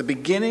witness, the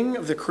beginning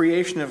of the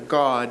creation of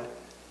God,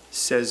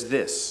 says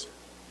this: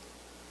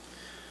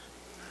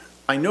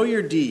 I know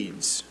your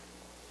deeds,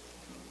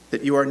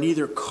 that you are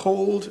neither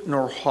cold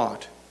nor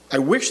hot. I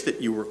wish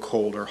that you were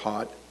cold or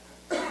hot.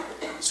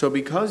 So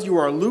because you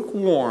are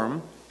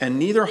lukewarm and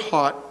neither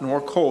hot nor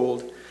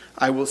cold,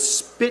 I will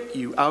spit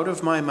you out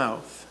of my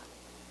mouth.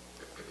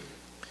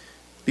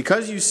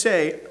 Because you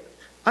say,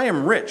 I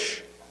am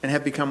rich and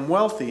have become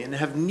wealthy and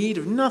have need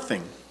of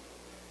nothing,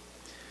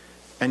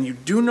 and you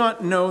do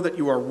not know that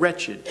you are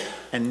wretched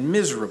and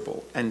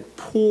miserable and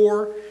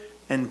poor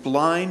and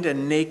blind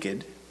and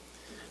naked,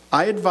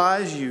 I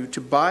advise you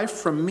to buy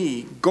from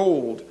me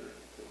gold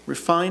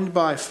refined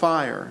by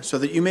fire, so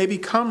that you may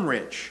become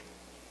rich,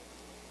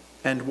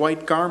 and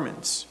white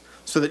garments,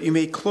 so that you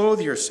may clothe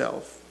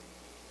yourself,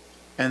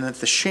 and that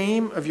the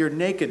shame of your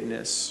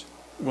nakedness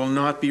will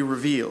not be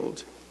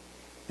revealed,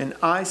 and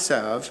eye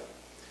salve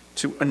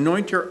to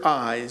anoint your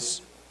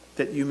eyes,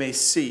 that you may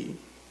see.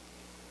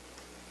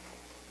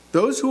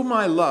 Those whom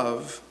I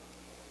love,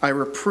 I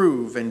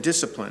reprove and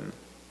discipline.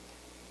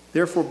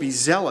 Therefore be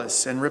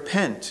zealous and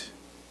repent.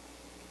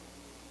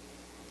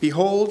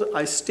 Behold,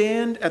 I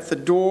stand at the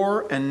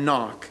door and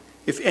knock.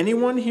 If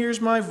anyone hears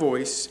my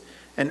voice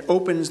and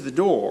opens the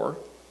door,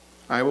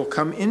 I will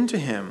come into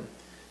him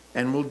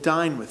and will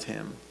dine with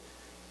him,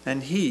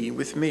 and he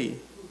with me.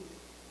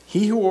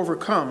 He who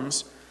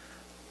overcomes,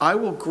 I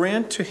will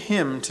grant to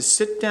him to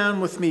sit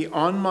down with me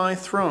on my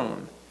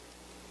throne,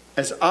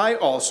 as I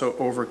also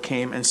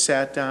overcame and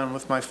sat down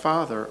with my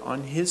Father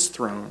on his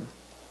throne.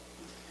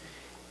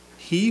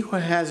 He who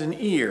has an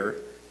ear,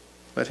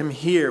 let him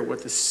hear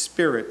what the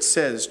Spirit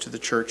says to the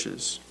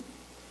churches.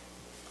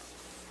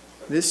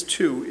 This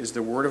too is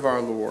the word of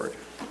our Lord.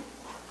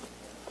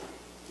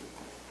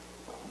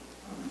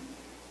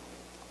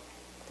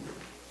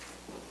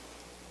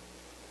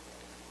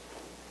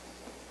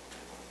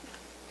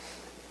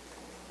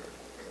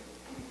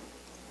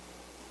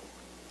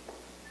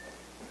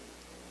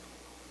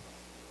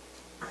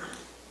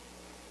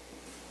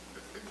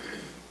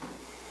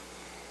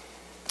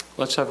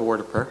 Let's have a word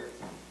of prayer.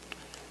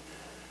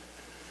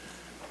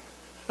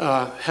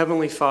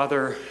 Heavenly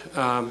Father,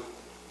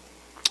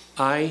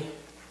 I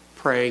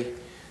pray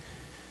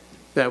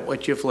that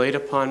what you've laid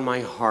upon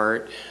my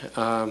heart,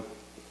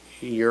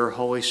 your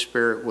Holy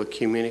Spirit would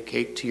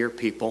communicate to your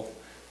people.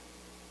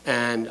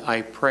 And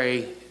I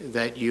pray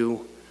that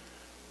you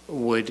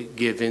would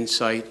give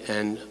insight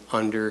and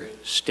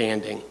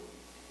understanding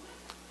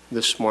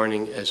this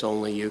morning as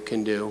only you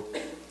can do.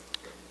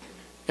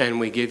 And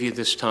we give you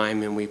this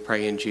time and we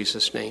pray in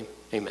Jesus' name.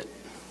 Amen.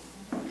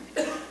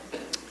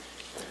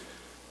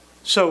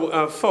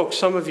 So, folks,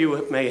 some of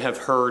you may have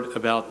heard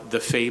about the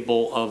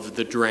fable of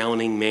the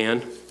drowning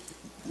man.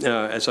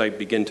 As I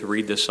begin to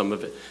read this, some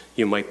of it,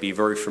 you might be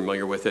very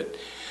familiar with it.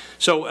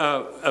 So,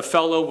 a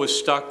fellow was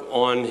stuck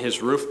on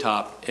his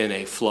rooftop in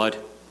a flood,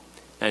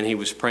 and he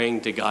was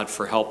praying to God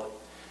for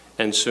help.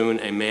 And soon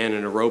a man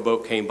in a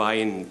rowboat came by,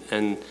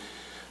 and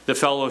the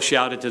fellow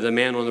shouted to the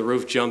man on the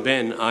roof, "Jump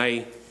in,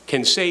 I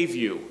can save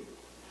you."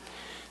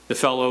 The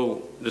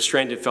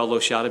stranded fellow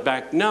shouted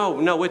back,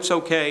 No, it's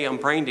okay. I'm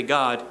praying to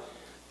God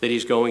that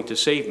he's going to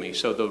save me.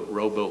 So the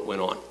rowboat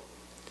went on.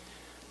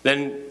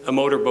 Then a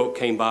motorboat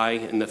came by,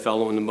 and the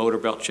fellow in the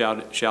motorboat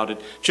shouted,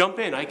 "Jump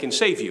in, I can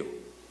save you."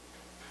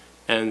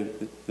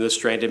 And the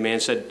stranded man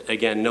said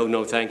again,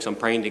 No, thanks. I'm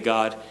praying to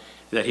God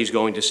that he's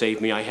going to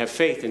save me. I have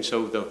faith. And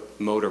so the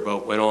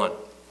motorboat went on.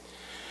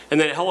 And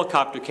then a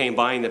helicopter came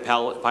by, and the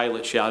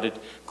pilot shouted,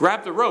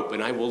 "Grab the rope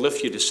and I will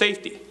lift you to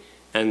safety."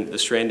 And the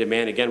stranded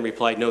man again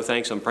replied, "No,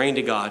 thanks. I'm praying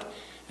to God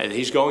and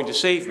he's going to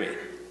save me.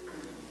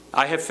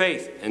 I have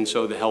faith." And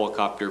so the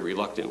helicopter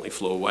reluctantly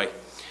flew away.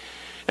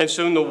 And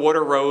soon the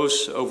water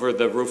rose over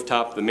the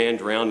rooftop. The man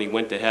drowned. He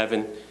went to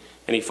heaven,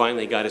 and he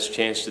finally got his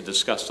chance to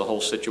discuss the whole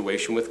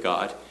situation with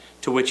God,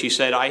 to which he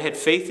said, "I had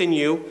faith in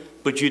you,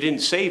 but you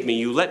didn't save me.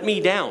 You let me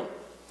down.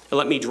 You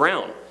let me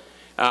drown.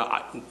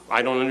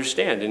 I don't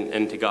understand."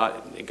 And to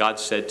God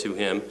said to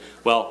him,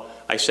 "Well,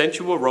 I sent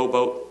you a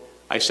rowboat,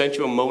 I sent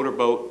you a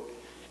motorboat,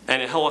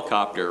 and a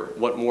helicopter.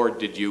 What more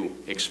did you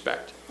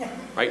expect?"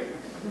 Right?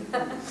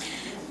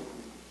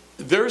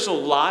 There's a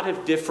lot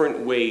of different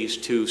ways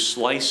to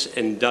slice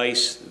and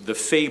dice the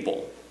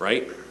fable,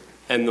 right?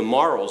 And the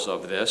morals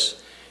of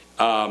this.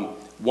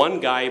 One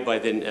guy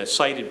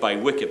cited by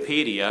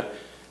Wikipedia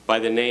by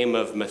the name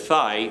of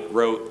Mathai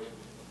wrote,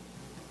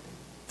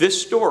 "This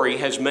story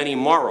has many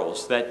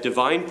morals, that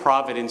divine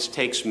providence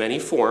takes many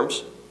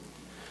forms,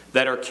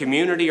 that our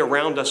community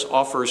around us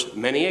offers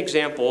many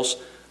examples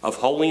of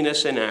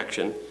holiness in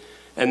action,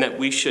 and that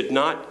we should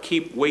not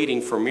keep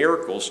waiting for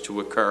miracles to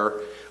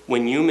occur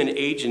when human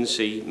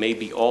agency may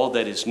be all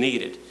that is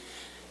needed.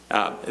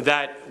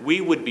 That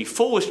we would be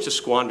foolish to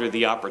squander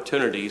the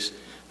opportunities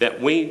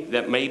that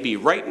may be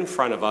right in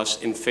front of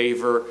us in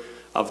favor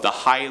of the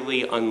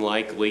highly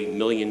unlikely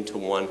 1,000,000 to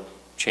 1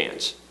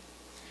 chance.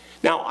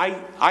 Now,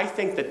 I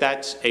think that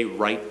that's a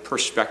right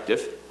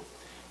perspective,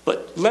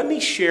 but let me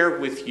share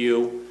with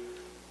you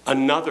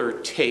another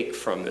take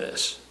from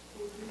this.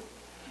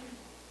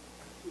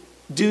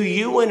 Do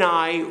you and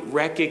I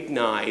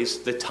recognize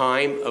the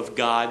time of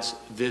God's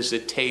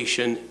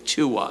visitation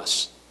to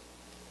us?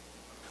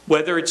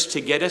 Whether it's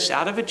to get us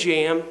out of a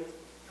jam,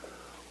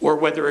 or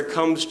whether it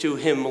comes to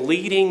Him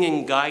leading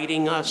and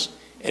guiding us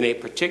in a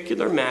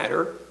particular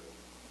matter,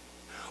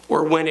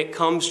 or when it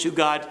comes to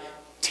God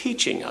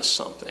teaching us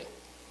something.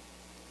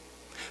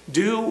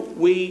 Do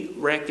we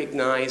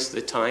recognize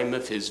the time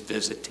of His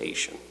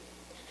visitation?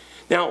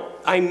 Now,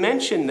 I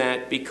mention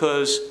that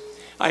because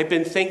I've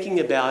been thinking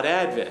about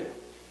Advent.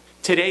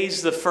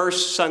 Today's the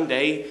first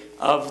Sunday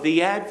of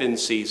the Advent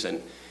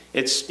season.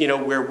 It's,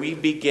 where we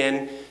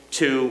begin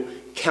to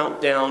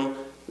count down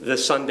the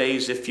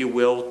Sundays, if you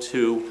will,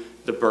 to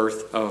the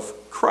birth of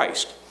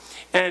Christ.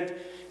 And,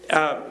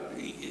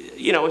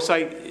 as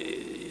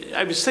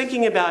I was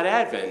thinking about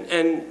Advent,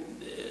 and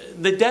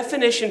the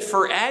definition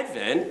for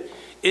Advent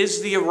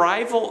is the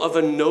arrival of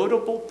a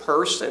notable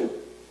person,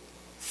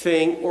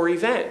 thing, or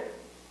event.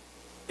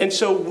 And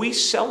so we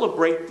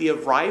celebrate the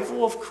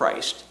arrival of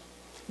Christ,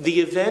 the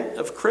event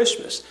of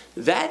Christmas.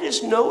 That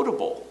is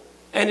notable,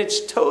 and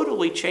it's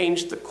totally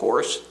changed the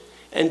course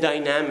and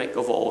dynamic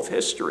of all of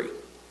history.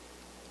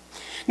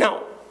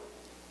 Now,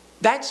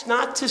 that's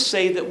not to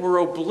say that we're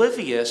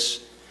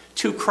oblivious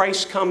to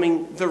Christ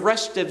coming the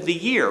rest of the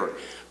year,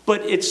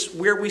 but it's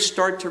where we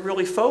start to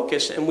really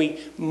focus and we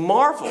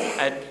marvel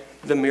at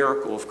the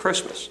miracle of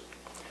Christmas.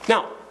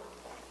 Now,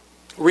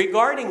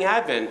 regarding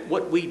Advent,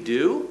 what we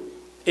do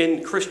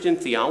in Christian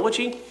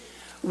theology,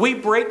 we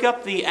break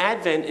up the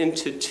Advent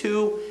into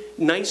two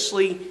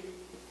nicely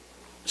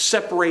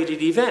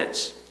separated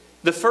events.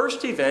 The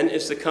first event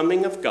is the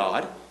coming of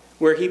God,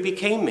 where He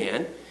became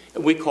man.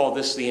 We call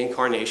this the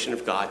incarnation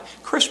of God,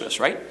 Christmas,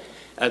 right?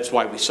 That's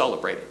why we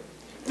celebrate it.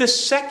 The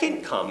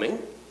second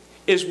coming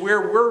is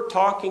where we're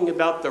talking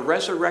about the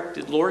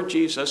resurrected Lord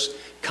Jesus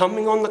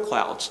coming on the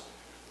clouds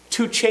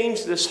to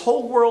change this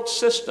whole world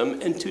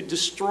system and to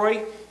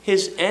destroy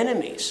His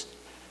enemies.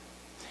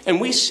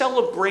 And we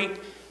celebrate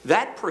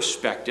that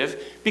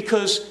perspective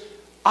because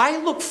I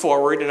look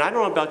forward, and I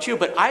don't know about you,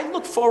 but I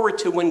look forward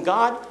to when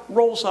God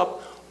rolls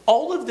up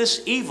all of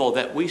this evil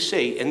that we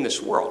see in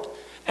this world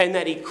and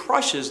that He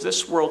crushes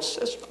this world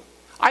system.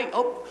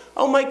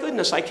 Oh my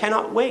goodness, I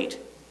cannot wait.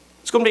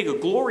 It's going to be a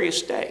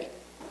glorious day.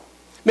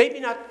 Maybe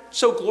not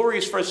so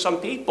glorious for some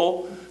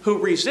people who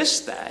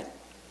resist that,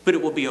 but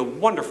it will be a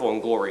wonderful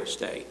and glorious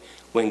day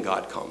when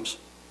God comes.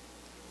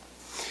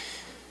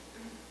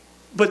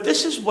 But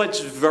this is what's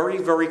very,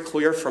 very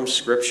clear from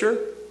Scripture.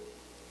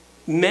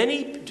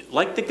 Many,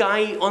 like the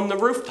guy on the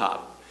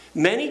rooftop,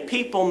 many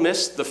people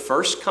miss the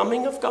first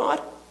coming of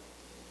God,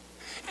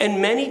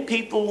 and many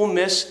people will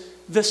miss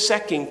the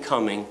second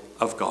coming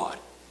of God.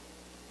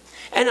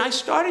 And I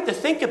started to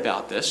think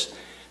about this.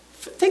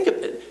 Think of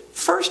it.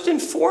 First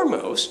and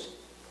foremost,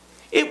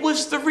 it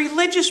was the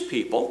religious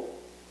people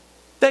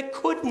that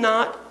could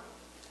not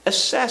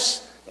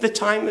assess the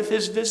time of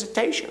His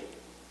visitation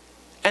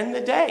and the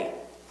day.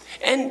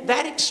 And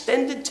that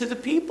extended to the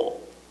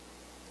people.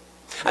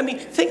 I mean,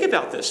 think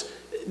about this.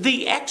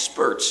 The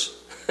experts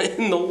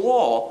in the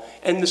law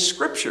and the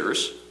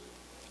Scriptures,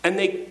 and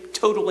they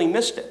totally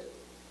missed it.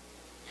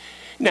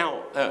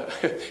 Now,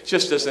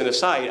 just as an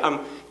aside,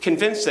 I'm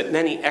convinced that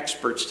many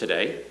experts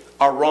today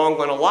are wrong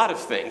on a lot of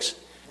things.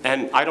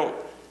 And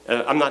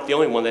I'm not the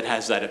only one that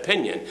has that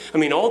opinion. I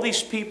mean, all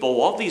these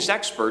people, all these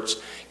experts,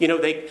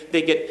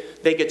 they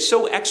get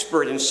so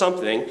expert in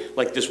something,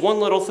 like this one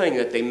little thing,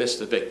 that they miss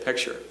the big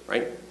picture,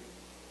 right?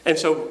 And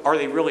so are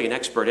they really an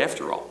expert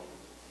after all?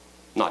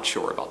 Not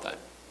sure about that.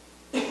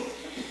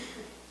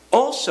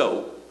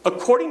 Also,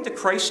 according to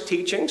Christ's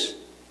teachings,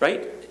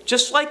 right,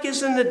 just like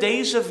is in the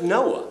days of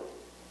Noah,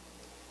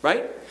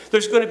 right?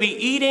 There's going to be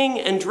eating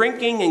and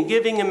drinking and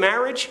giving in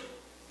marriage.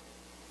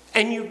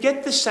 And you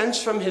get the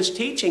sense from his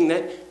teaching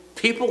that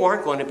people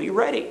aren't going to be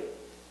ready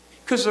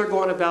because they're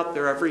going about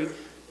their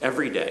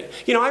every day.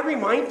 I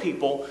remind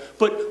people,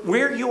 but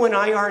where you and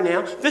I are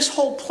now, this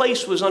whole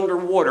place was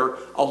underwater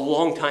a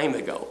long time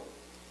ago.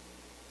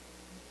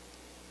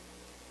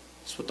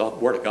 That's what the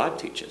Word of God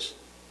teaches,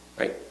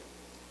 right?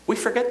 We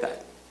forget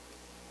that.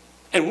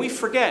 And we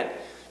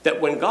forget that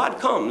when God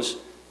comes,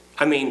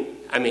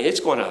 it's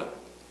going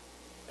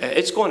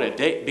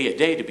to be a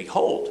day to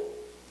behold,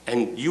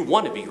 and you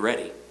want to be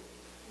ready.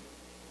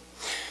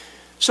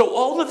 So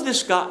all of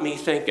this got me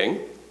thinking,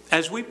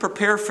 as we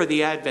prepare for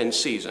the Advent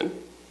season,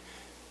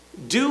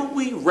 do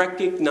we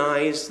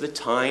recognize the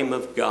time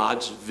of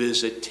God's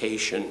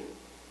visitation?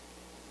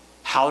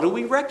 How do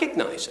we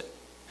recognize it?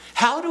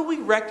 How do we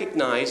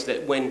recognize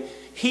that when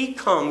He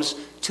comes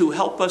to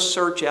help us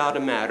search out a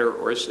matter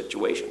or a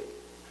situation?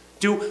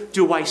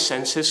 Do I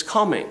sense his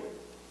coming?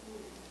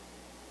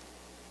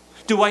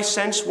 Do I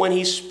sense when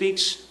he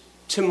speaks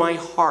to my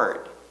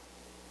heart?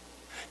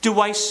 Do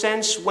I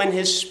sense when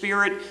his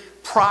Spirit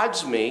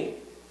prods me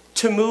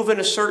to move in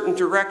a certain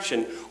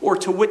direction, or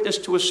to witness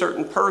to a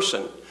certain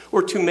person,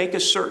 or to make a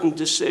certain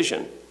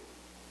decision?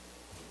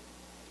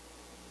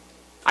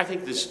 I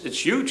think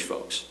it's huge,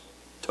 folks.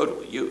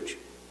 Totally huge.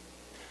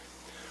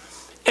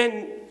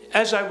 And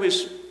as I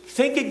was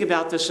thinking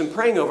about this and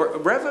praying over it,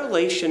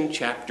 Revelation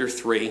chapter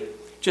 3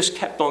 just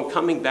kept on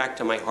coming back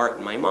to my heart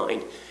and my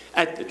mind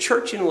at the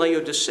church in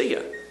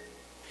Laodicea.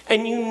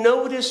 And you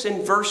notice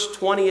in verse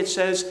 20 it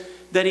says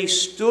that he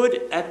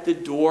stood at the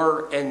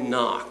door and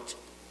knocked.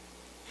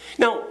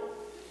 Now,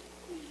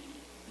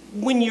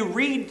 when you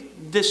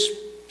read this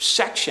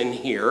section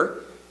here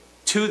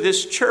to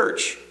this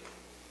church,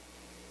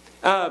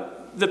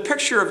 the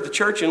picture of the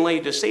church in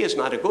Laodicea is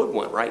not a good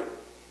one, right?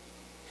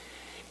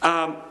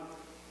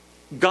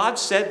 God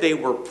said they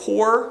were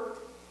poor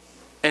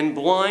and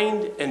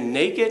blind and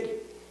naked.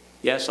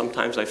 Yeah,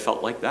 sometimes I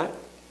felt like that.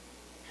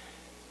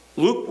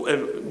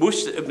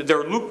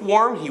 They're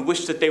lukewarm. He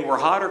wished that they were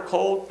hot or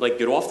cold, like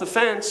get off the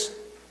fence.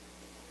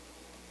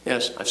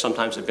 Yes,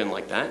 sometimes I've been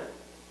like that.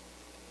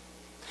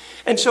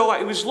 And so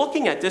I was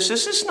looking at this.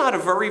 This is not a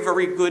very,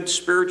 very good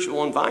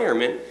spiritual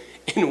environment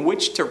in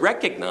which to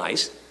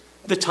recognize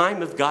the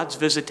time of God's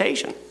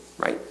visitation,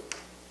 right?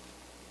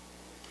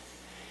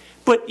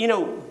 But, you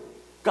know,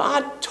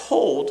 God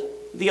told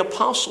the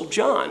Apostle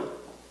John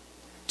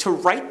to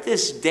write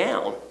this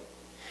down.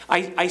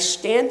 I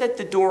stand at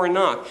the door and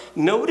knock.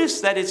 Notice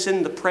that it's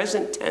in the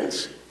present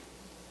tense.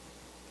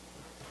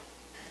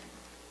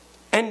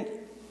 And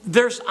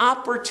there's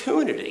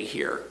opportunity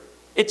here.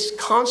 It's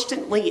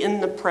constantly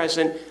in the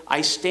present.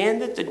 I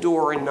stand at the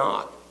door and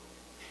knock.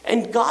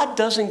 And God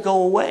doesn't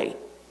go away.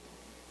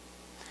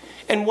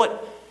 And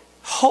what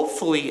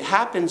hopefully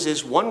happens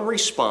is one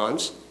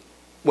responds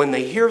when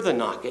they hear the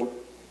knocking,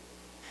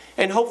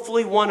 and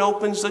hopefully one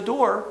opens the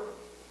door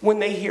when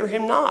they hear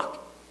him knock.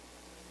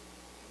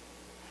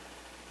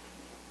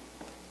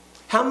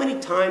 How many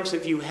times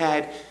have you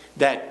had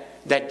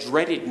that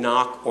dreaded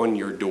knock on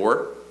your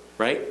door,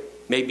 right?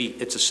 Maybe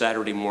it's a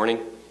Saturday morning.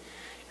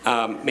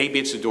 Maybe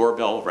it's a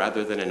doorbell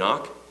rather than a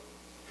knock.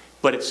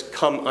 But it's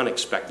come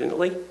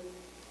unexpectedly.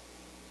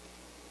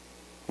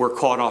 We're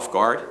caught off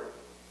guard.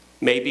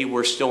 Maybe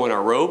we're still in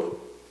our robe.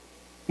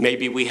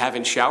 Maybe we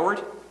haven't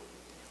showered.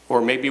 Or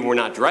maybe we're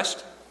not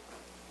dressed.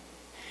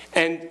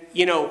 And,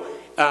 you know,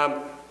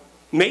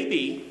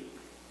 maybe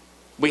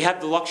we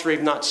have the luxury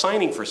of not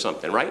signing for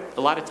something, right?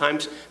 A lot of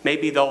times,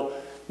 maybe they'll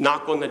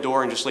knock on the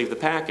door and just leave the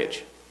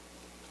package.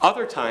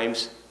 Other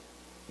times,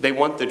 they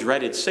want the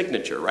dreaded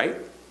signature, right?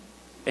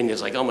 And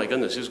it's like, oh my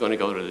goodness, who's going to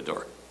go to the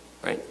door,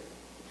 right?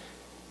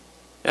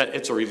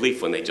 It's a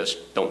relief when they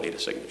just don't need a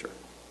signature.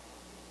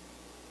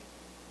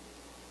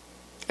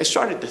 I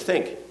started to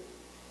think,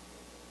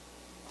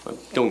 I'm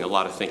doing a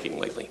lot of thinking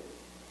lately.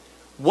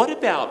 What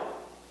about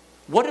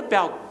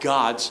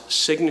God's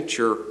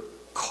signature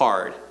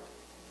card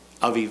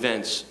of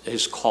events,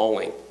 his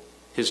calling,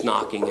 his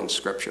knocking in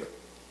Scripture?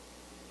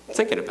 I'm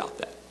thinking about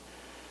that.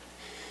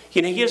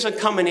 You know, he doesn't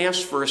come and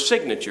ask for a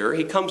signature.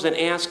 He comes and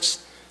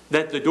asks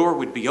that the door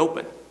would be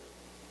open,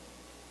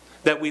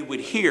 that we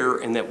would hear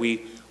and that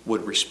we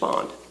would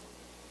respond.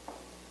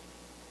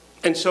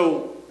 And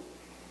so,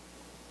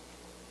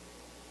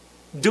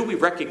 do we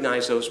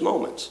recognize those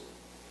moments?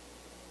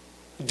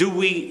 Do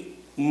we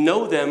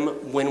know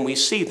them when we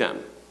see them?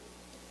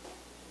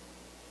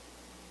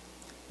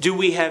 Do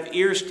we have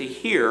ears to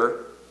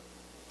hear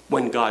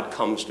when God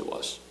comes to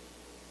us?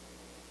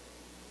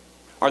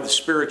 Are the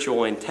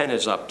spiritual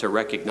antennas up to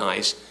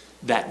recognize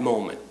that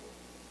moment?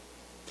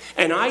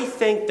 And I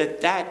think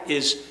that that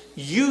is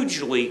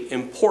hugely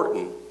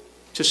important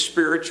to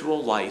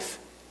spiritual life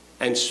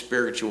and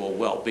spiritual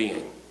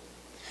well-being.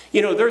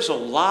 You know, there's a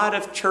lot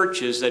of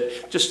churches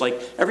that just like,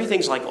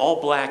 everything's like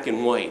all black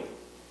and white.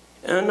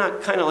 And I'm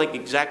not kind of like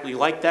exactly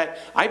like that.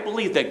 I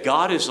believe that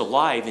God is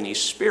alive and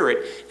he's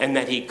spirit, and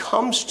that he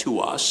comes to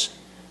us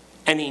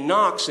and he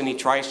knocks and he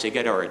tries to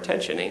get our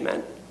attention.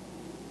 Amen.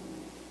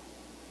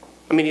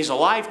 I mean, he's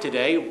alive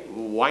today.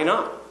 Why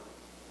not?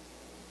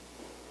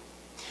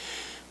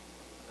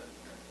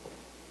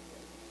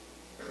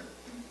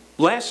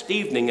 Last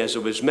evening, as I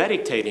was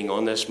meditating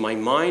on this, my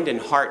mind and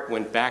heart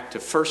went back to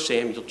 1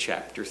 Samuel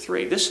chapter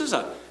 3. This is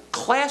a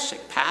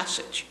classic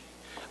passage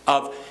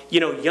of, you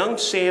know, young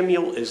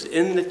Samuel is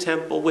in the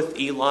temple with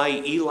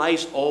Eli.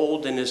 Eli's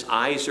old and his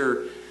eyes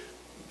are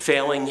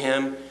failing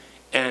him.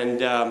 And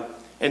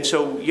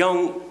so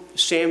young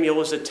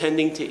Samuel is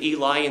attending to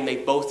Eli, and they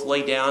both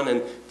lay down,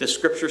 and the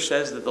scripture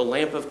says that the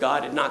lamp of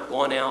God had not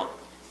gone out.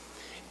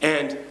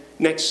 And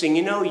next thing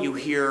you know, you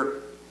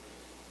hear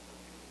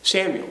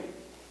Samuel.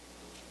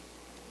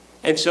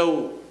 And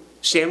so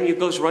Samuel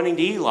goes running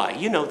to Eli.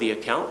 You know the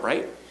account,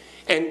 right?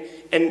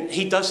 And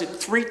he does it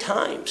 3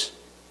 times.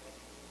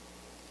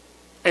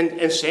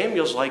 And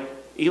Samuel's like,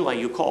 Eli,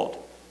 you called.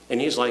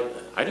 And he's like,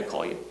 I didn't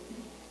call you.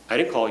 I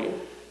didn't call you.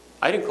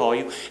 I didn't call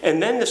you.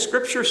 And then the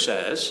scripture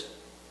says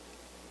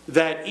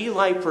that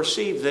Eli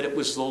perceived that it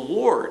was the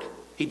Lord.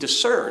 He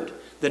discerned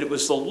that it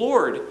was the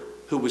Lord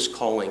who was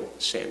calling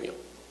Samuel.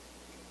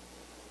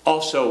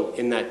 Also,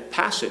 in that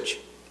passage,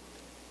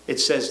 it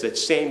says that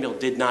Samuel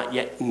did not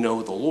yet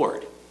know the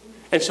Lord.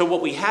 And so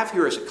what we have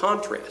here is a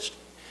contrast.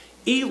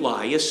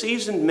 Eli, a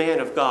seasoned man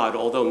of God,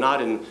 although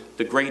not in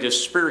the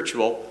greatest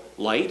spiritual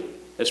light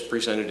as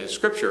presented in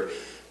Scripture,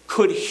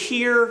 could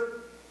hear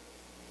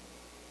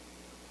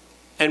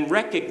and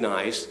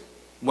recognize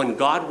when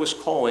God was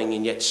calling,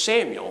 and yet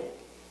Samuel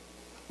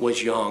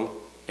was young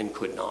and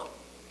could not.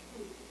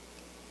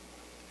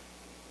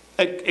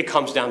 It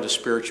comes down to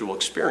spiritual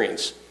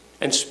experience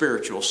and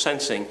spiritual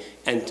sensing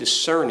and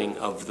discerning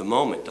of the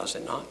moment, does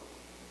it not?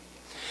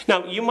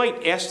 Now, you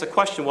might ask the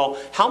question, well,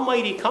 how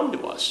might he come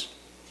to us?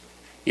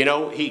 You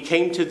know, he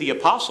came to the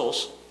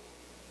apostles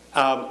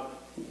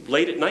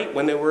late at night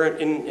when they were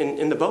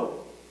in the boat.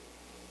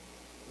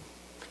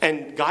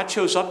 And God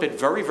shows up at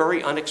very,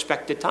 very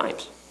unexpected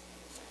times.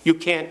 You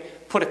can't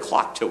put a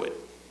clock to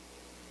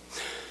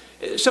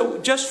it. So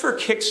just for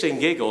kicks and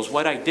giggles,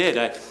 what I did,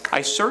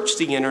 I searched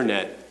the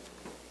internet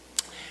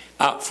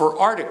for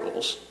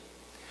articles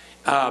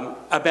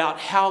about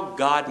how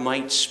God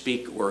might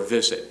speak or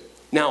visit.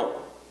 Now,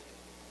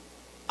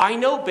 I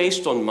know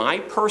based on my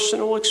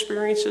personal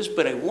experiences,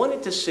 but I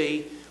wanted to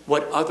see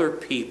what other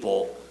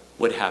people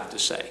would have to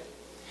say.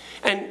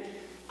 And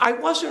I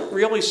wasn't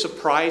really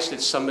surprised at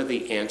some of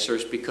the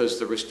answers because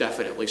there was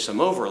definitely some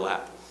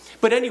overlap.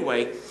 But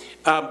anyway,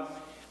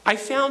 I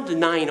found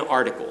 9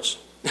 articles.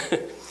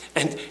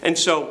 and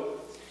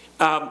so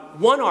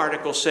one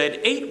article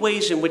said 8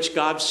 ways in which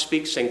God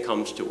speaks and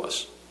comes to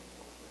us.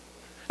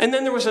 And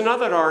then there was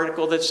another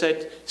article that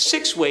said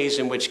 6 ways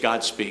in which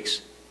God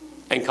speaks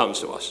and comes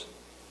to us.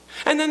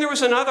 And then there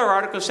was another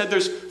article that said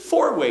there's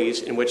 4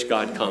 ways in which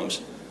God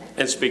comes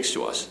and speaks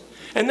to us.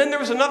 And then there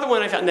was another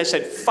one I found, and they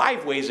said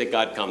 5 ways that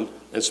God comes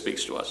and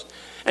speaks to us.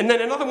 And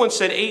then another one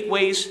said 8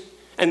 ways,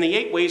 and the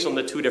 8 ways on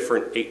the 2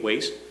 different 8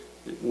 ways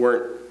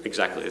weren't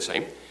exactly the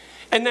same.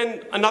 And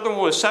then another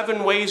one was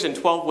 7 ways and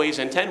 12 ways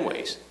and 10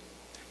 ways.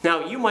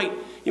 Now, you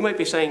might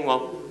be saying,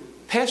 well,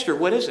 Pastor,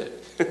 what is it?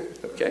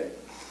 Okay.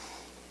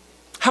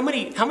 How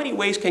many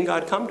ways can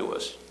God come to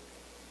us?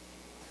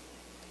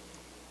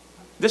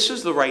 This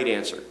is the right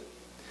answer.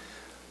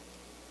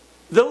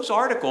 Those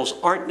articles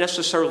aren't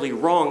necessarily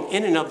wrong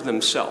in and of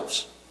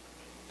themselves.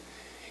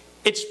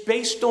 It's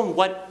based on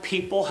what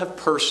people have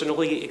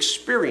personally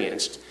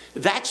experienced.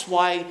 That's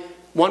why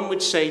one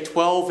would say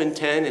 12 and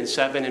 10 and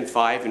 7 and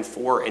 5 and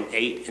 4 and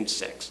 8 and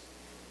 6.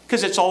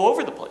 Because it's all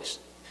over the place.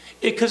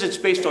 Because it's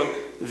based on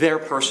their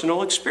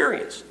personal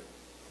experience.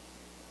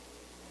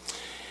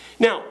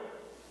 Now,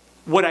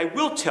 what I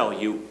will tell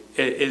you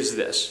is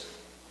this.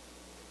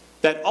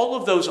 That all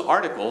of those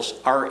articles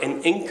are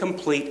an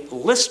incomplete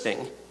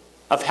listing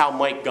of how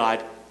might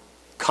God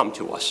come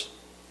to us.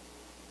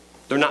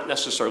 They're not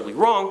necessarily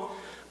wrong,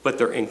 but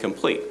they're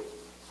incomplete.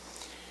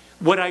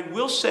 What I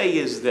will say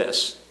is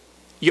this.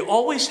 You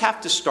always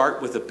have to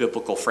start with a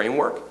biblical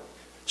framework.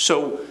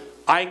 So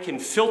I can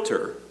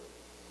filter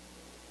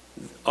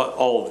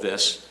all of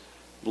this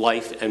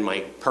life and my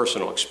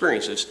personal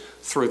experiences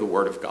through the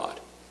Word of God.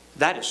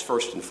 That is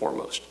first and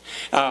foremost.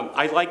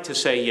 I like to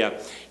say, a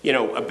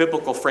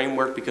biblical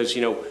framework because,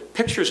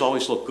 pictures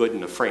always look good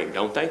in a frame,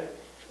 don't they?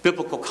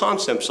 Biblical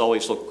concepts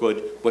always look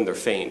good when they're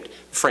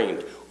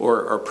framed,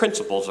 or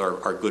principles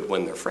are good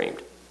when they're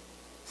framed.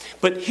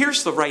 But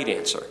here's the right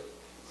answer.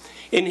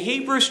 In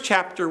Hebrews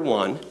chapter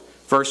 1,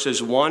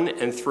 verses 1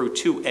 and through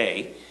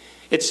 2a,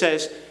 it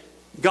says,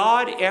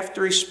 God,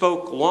 after he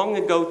spoke long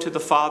ago to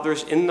the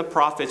fathers in the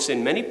prophets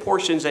in many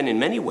portions and in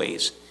many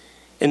ways,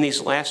 in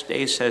these last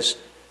days has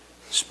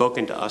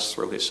spoken to us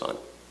through his Son.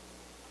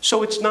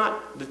 So it's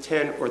not the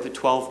 10 or the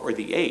 12 or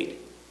the 8.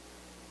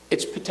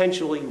 It's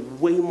potentially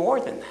way more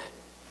than that.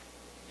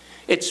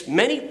 It's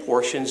many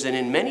portions and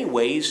in many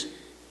ways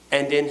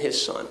and in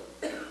his Son.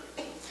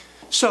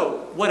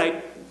 So what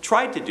I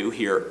tried to do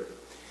here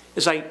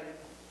is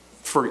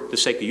for the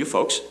sake of you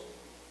folks,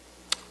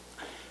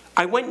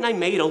 I went and I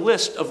made a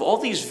list of all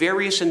these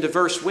various and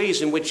diverse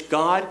ways in which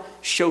God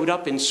showed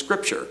up in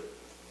Scripture.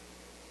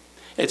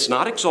 It's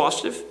not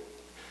exhaustive,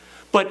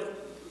 but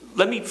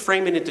let me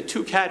frame it into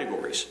 2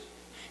 categories.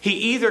 He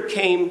either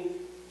came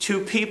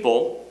to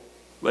people,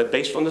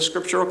 based on the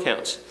scriptural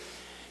accounts,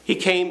 he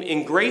came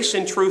in grace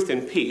and truth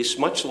and peace,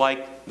 much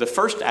like the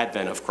first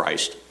advent of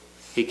Christ.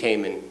 He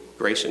came in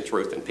grace and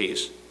truth and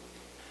peace.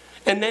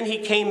 And then he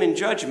came in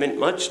judgment,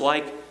 much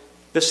like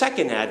the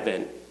second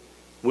advent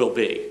will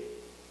be.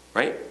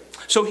 Right?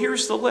 So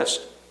here's the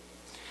list.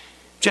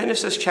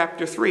 Genesis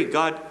chapter 3,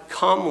 God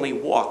calmly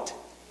walked,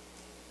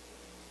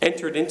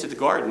 entered into the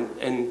garden,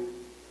 and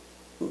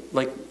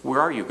where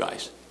are you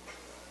guys?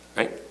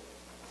 Right?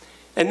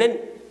 And then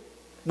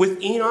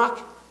with Enoch,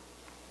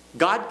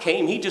 God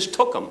came, he just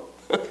took him.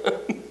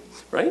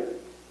 Right?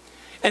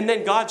 And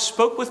then God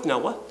spoke with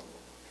Noah,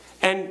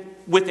 and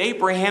with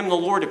Abraham, the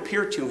Lord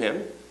appeared to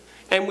him,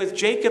 And with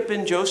Jacob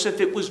and Joseph,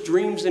 it was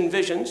dreams and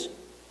visions.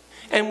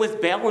 And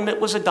with Balaam,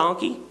 it was a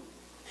donkey.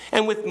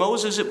 And with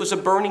Moses, it was a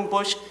burning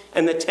bush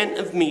and the tent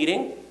of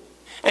meeting.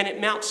 And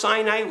at Mount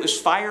Sinai, it was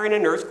fire and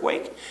an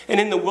earthquake. And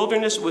in the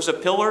wilderness, it was a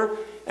pillar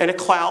and a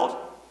cloud.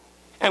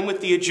 And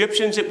with the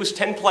Egyptians, it was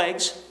 10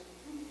 plagues.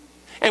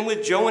 And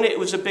with Jonah, it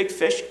was a big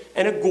fish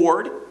and a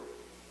gourd.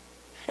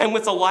 And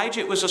with Elijah,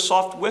 it was a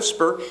soft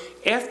whisper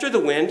after the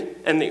wind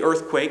and the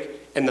earthquake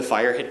and the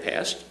fire had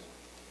passed.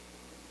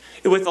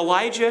 With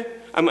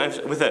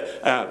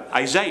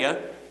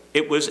Isaiah,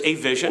 it was a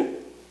vision.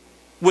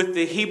 With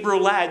the Hebrew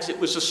lads, it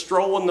was a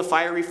stroll in the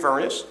fiery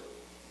furnace.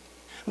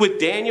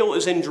 With Daniel, it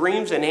was in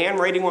dreams and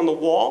handwriting on the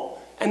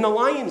wall and the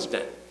lion's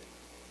den.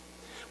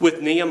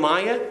 With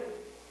Nehemiah,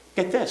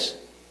 get this,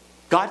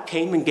 God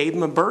came and gave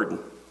him a burden.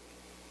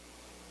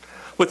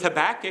 With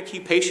Habakkuk, he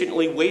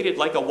patiently waited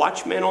like a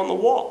watchman on the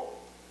wall.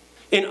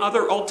 In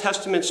other Old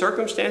Testament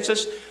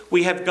circumstances,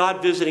 we have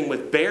God visiting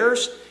with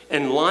bears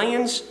and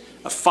lions,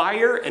 a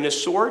fire and a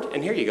sword,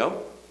 and here you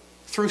go,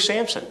 through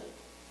Samson.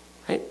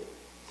 Right?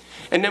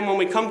 And then when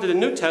we come to the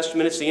New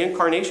Testament, it's the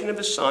incarnation of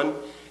his Son,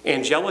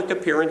 angelic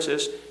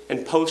appearances,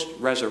 and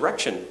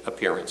post-resurrection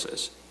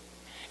appearances.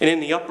 And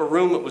in the upper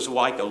room, it was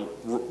like a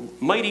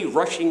mighty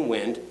rushing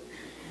wind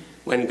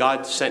when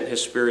God sent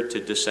his Spirit to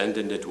descend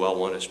and to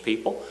dwell on his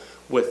people.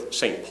 With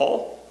St.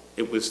 Paul,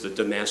 it was the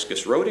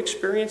Damascus Road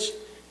experience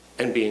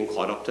and being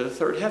caught up to the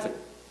third heaven.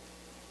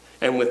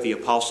 And with the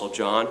Apostle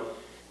John,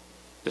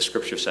 the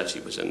scripture says he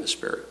was in the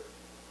Spirit.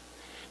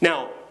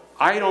 Now,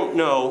 I don't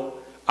know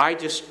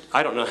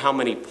how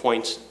many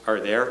points are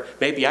there.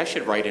 Maybe I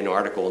should write an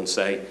article and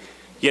say,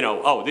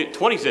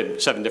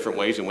 27 different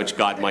ways in which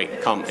God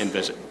might come and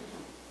visit.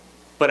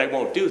 But I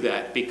won't do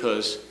that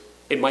because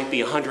it might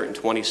be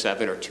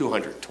 127 or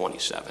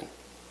 227.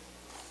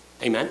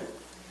 Amen?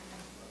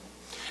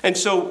 And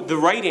so the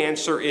right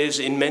answer is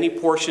in many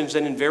portions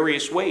and in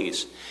various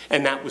ways.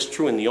 And that was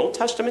true in the Old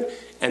Testament,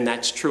 and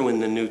that's true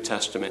in the New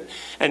Testament.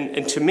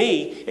 And to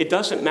me, it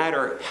doesn't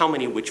matter how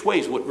many which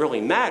ways. What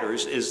really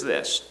matters is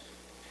this,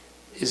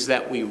 is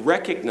that we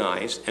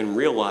recognize and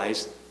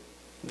realize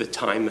the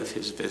time of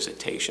his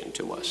visitation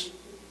to us.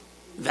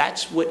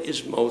 That's what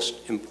is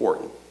most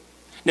important.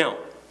 Now,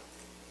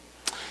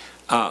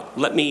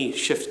 let me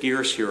shift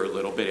gears here a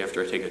little bit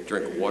after I take a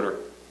drink of water.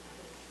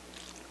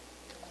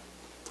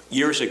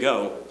 Years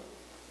ago,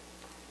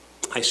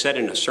 I said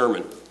in a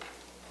sermon,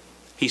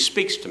 he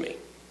speaks to me.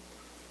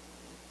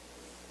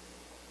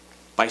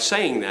 By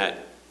saying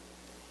that,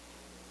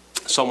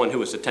 someone who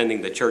was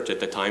attending the church at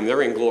the time,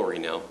 they're in glory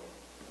now,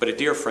 but a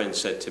dear friend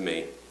said to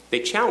me,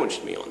 they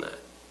challenged me on that.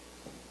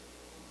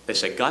 They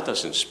said,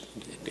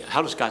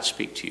 how does God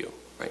speak to you?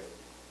 Right?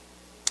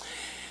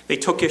 They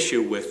took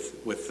issue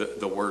with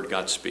the word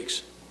God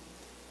speaks.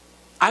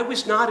 I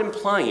was not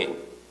implying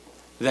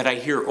that I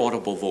hear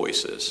audible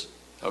voices.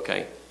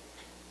 Okay?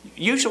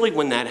 Usually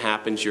when that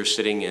happens, you're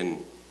sitting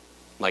in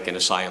like an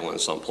asylum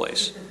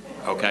someplace.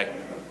 Okay?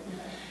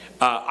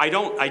 I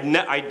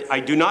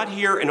do not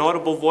hear an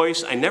audible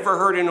voice. I never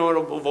heard an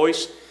audible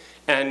voice.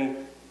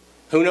 And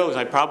who knows,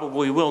 I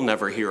probably will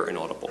never hear an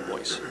audible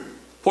voice.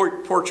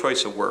 Poor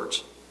choice of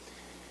words.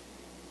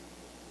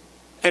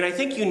 And I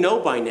think you know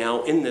by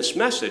now in this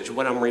message,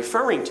 what I'm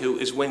referring to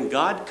is when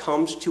God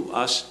comes to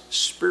us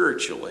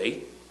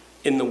spiritually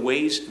in the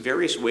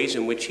various ways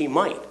in which he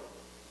might.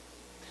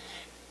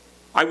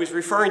 I was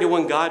referring to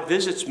when God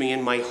visits me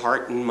in my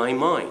heart and my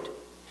mind.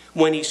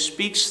 When he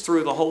speaks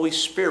through the Holy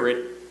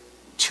Spirit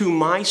to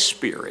my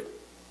spirit,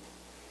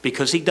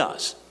 because he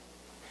does.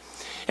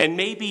 And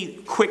maybe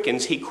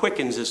he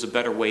quickens is a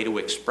better way to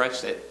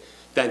express it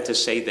than to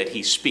say that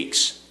he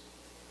speaks.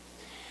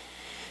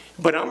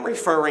 But I'm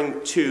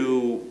referring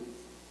to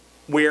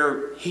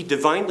where he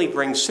divinely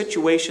brings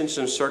situations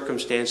and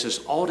circumstances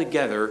all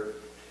together,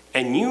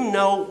 and you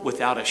know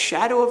without a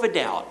shadow of a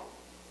doubt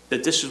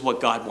that this is what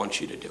God wants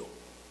you to do.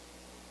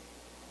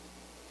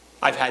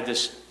 I've had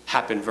this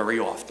happen very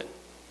often,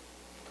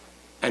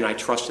 and I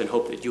trust and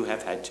hope that you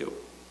have had too.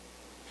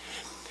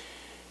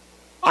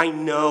 I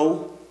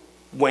know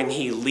when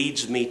he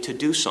leads me to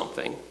do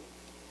something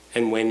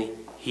and when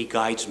he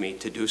guides me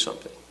to do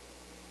something.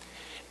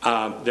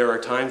 There are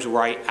times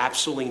where I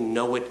absolutely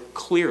know it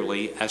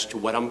clearly as to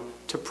what I'm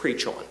to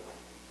preach on.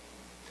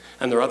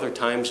 And there are other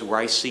times where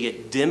I see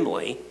it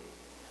dimly,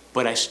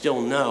 but I still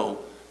know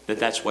that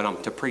that's what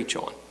I'm to preach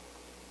on.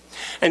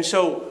 And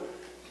so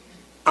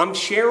I'm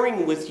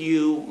sharing with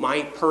you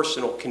my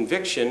personal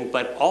conviction,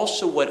 but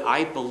also what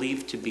I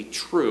believe to be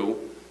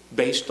true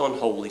based on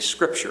Holy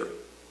Scripture.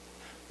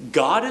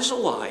 God is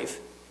alive,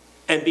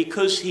 and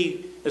because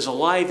he is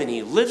alive and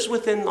he lives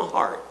within the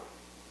heart,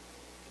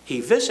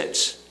 he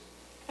visits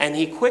and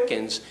he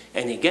quickens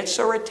and he gets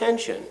our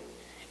attention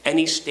and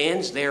he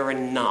stands there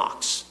and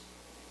knocks.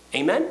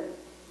 Amen?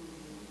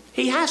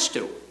 He has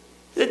to.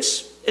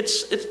 This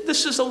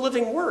is a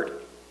living word,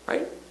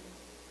 right?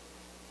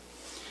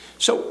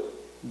 So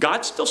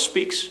God still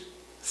speaks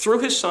through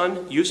his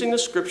Son, using the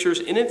Scriptures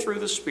in and through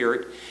the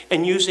Spirit,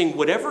 and using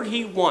whatever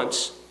he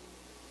wants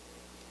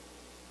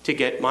to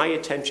get my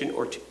attention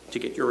or to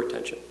get your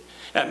attention.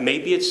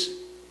 Maybe it's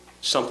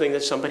something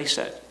that somebody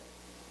said.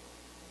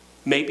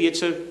 Maybe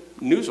it's a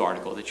news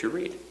article that you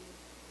read.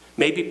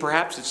 Maybe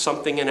perhaps it's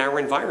something in our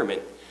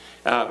environment,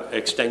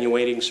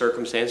 extenuating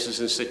circumstances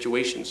and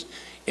situations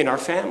in our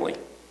family.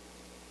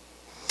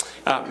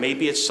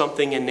 Maybe it's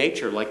something in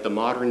nature like the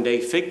modern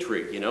day fig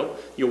tree, you know.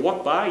 You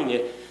walk by and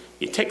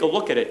you take a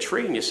look at a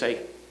tree and you say,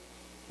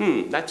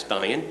 that's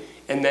dying.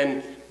 And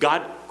then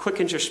God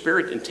quickens your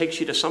spirit and takes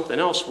you to something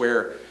else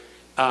where,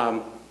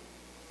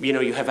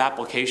 you have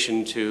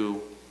application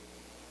to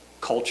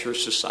culture,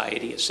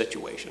 society, a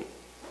situation.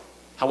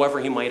 However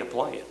he might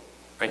apply it,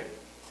 right?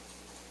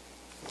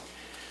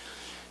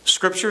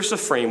 Scripture is a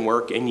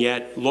framework, and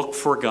yet look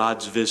for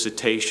God's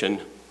visitation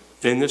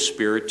in the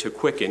Spirit to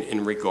quicken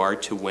in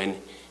regard to when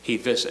he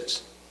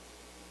visits.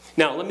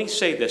 Now, let me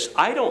say this.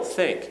 I don't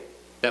think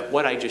that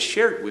what I just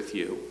shared with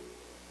you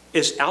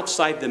is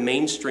outside the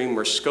mainstream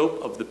or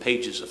scope of the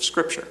pages of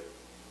Scripture.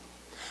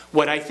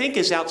 What I think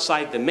is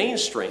outside the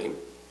mainstream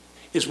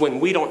is when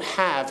we don't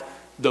have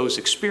those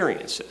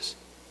experiences.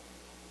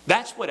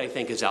 That's what I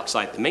think is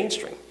outside the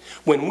mainstream.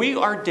 When we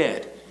are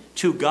dead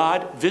to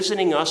God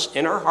visiting us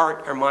in our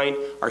heart, our mind,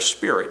 our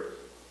spirit,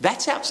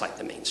 that's outside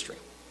the mainstream.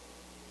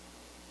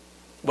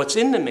 What's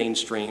in the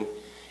mainstream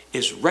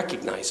is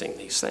recognizing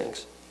these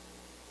things.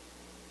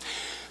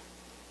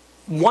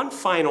 One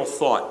final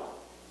thought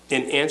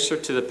in answer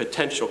to the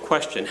potential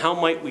question, how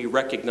might we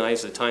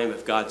recognize the time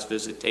of God's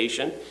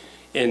visitation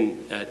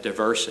in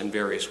diverse and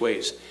various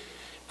ways?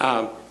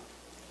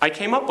 I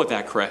came up with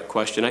that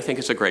question. I think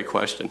it's a great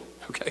question,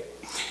 okay?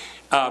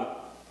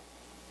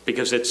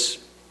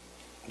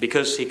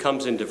 Because he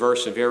comes in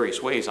diverse and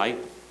various ways, I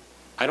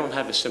don't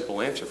have a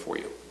simple answer for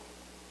you.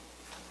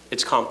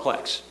 It's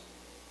complex.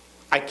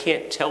 I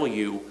can't tell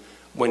you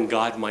when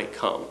God might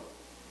come.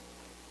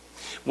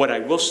 What I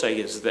will say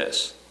is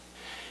this.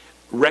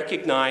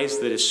 Recognize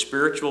that a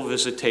spiritual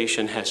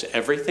visitation has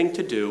everything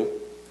to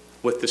do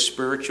with the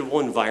spiritual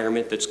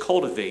environment that's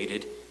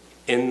cultivated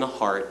in the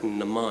heart and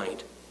the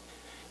mind.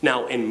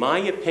 Now, in my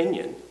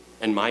opinion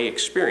and my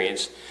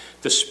experience,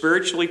 the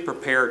spiritually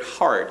prepared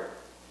heart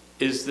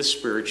is the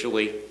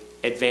spiritually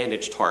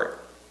advantaged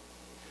heart.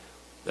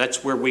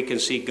 That's where we can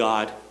see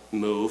God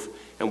move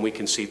and we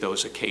can see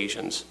those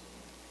occasions.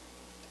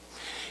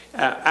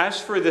 As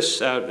for this,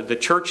 the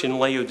church in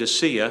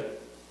Laodicea,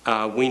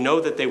 we know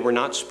that they were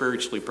not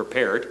spiritually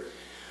prepared.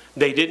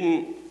 They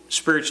didn't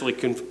spiritually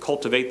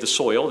cultivate the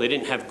soil. They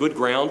didn't have good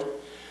ground.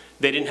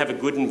 They didn't have a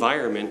good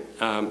environment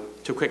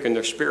to quicken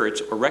their spirits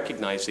or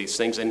recognize these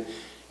things. And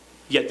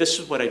yet this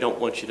is what I don't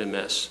want you to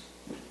miss.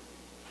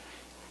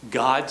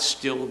 God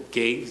still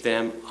gave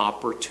them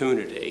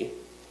opportunity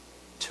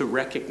to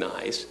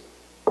recognize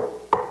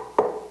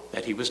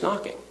that he was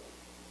knocking.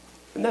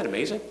 Isn't that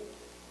amazing?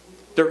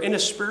 They're in a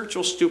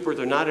spiritual stupor.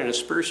 They're not in a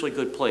spiritually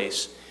good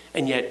place.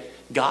 And yet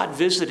God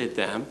visited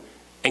them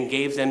and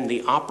gave them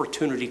the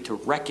opportunity to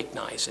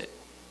recognize it.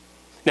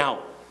 Now,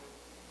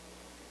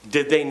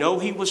 did they know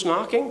he was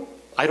knocking?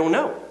 I don't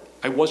know.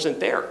 I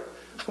wasn't there.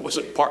 I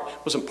wasn't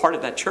part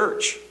of that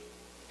church.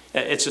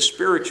 It's a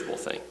spiritual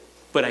thing.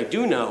 But I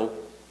do know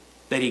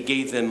that he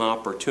gave them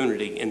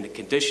opportunity in the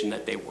condition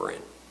that they were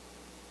in.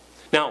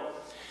 Now,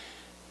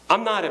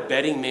 I'm not a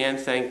betting man,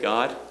 thank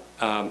God,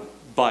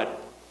 but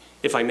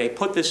if I may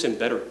put this in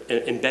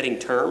betting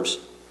terms,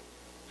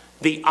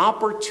 the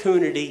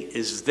opportunity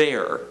is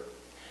there,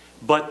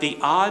 but the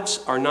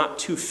odds are not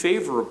too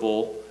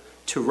favorable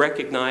to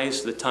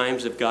recognize the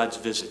times of God's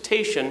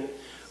visitation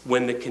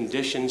when the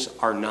conditions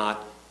are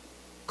not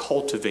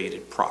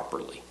cultivated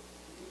properly.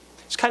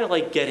 It's kind of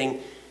like getting,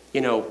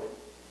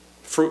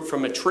 fruit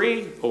from a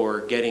tree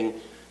or getting,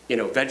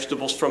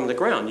 vegetables from the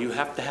ground. You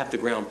have to have the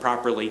ground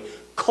properly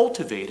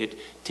cultivated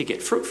to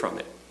get fruit from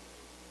it.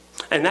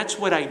 And that's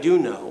what I do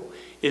know,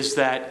 is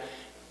that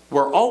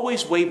we're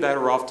always way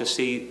better off to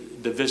see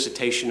the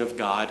visitation of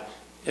God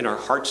in our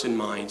hearts and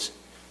minds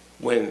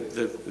when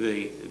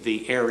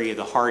the area,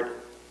 the heart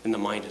and the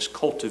mind is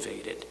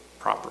cultivated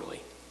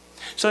properly.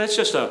 So that's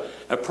just a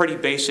pretty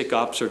basic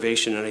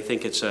observation, and I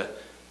think it's a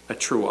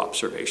true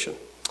observation.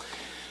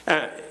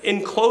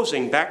 In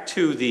closing, back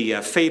to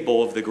the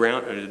fable of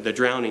the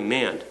drowning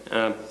man.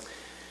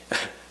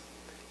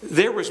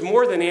 There was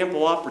more than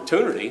ample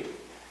opportunity.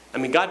 I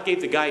mean, God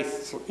gave the guy,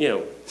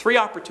 3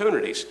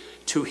 opportunities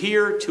to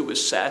hear, to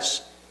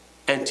assess,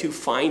 and to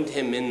find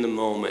him in the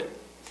moment.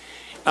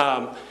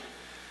 God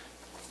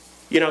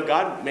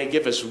may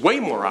give us way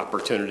more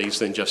opportunities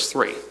than just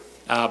 3.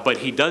 But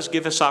he does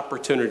give us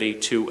opportunity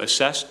to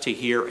assess, to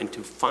hear, and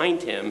to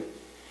find him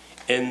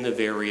in the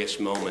various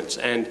moments.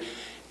 And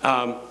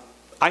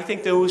I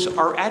think those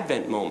are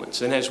Advent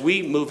moments. And as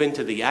we move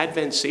into the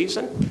Advent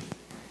season,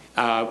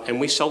 and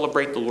we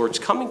celebrate the Lord's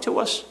coming to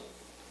us,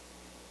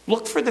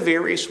 look for the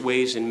various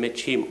ways in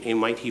which he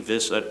might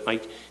visit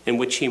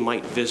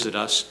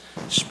us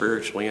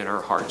spiritually in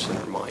our hearts and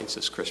our minds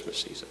this Christmas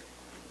season.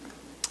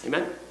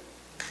 Amen?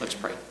 Let's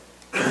pray.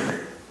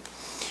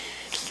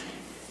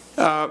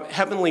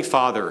 Heavenly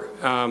Father,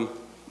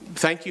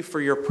 thank you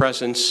for your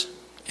presence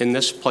in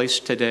this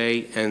place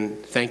today,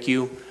 and thank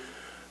you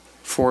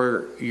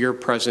for your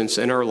presence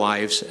in our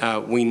lives.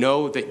 We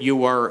know that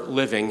you are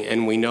living,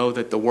 and we know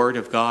that the Word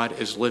of God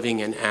is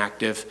living and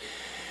active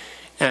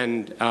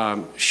and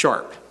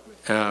sharper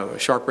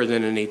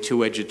than any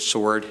two-edged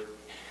sword.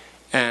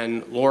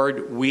 And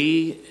Lord,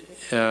 we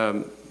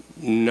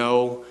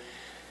know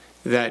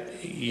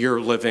that you're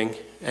living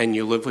and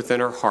you live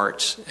within our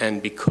hearts, and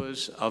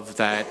because of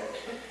that,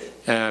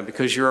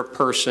 because you're a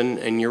person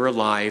and you're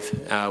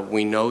alive,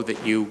 we know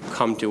that you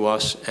come to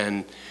us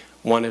and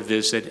want to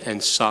visit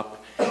and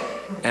sup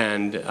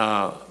and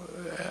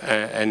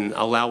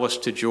allow us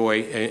to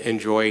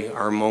enjoy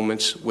our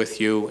moments with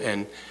you.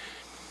 And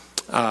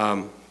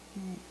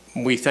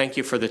we thank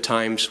you for the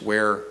times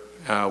where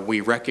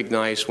we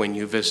recognize when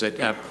you visit.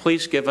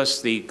 Please give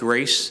us the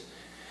grace,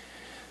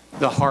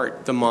 the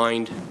heart, the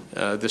mind,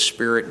 the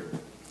spirit,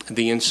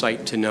 the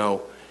insight to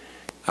know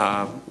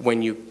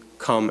when you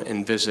come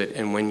and visit,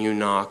 and when you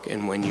knock,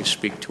 and when you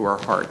speak to our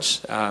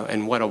hearts.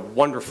 And what a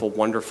wonderful,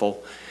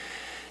 wonderful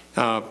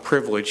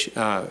privilege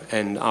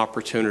and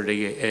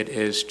opportunity it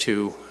is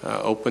to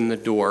open the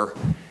door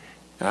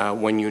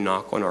when you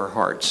knock on our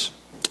hearts.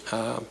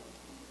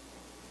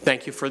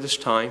 Thank you for this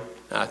time.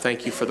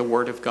 Thank you for the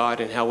Word of God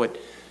and how it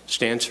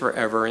stands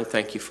forever. And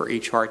thank you for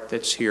each heart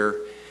that's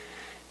here.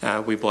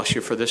 We bless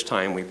you for this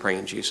time. We pray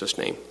in Jesus'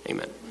 name.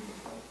 Amen.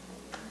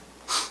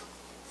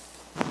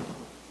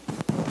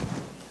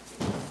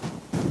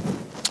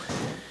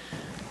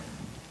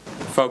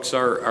 Folks,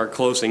 our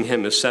closing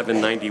hymn is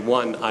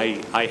 791.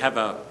 I have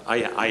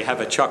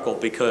a chuckle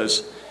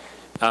because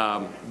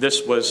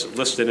this was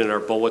listed in our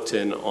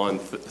bulletin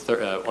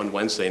on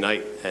Wednesday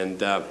night,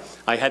 and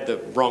I had the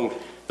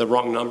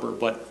wrong number,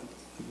 but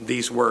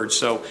these words.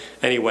 So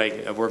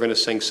anyway, we're going to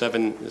sing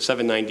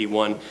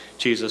 791.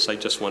 Jesus, I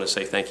just want to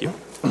say thank you.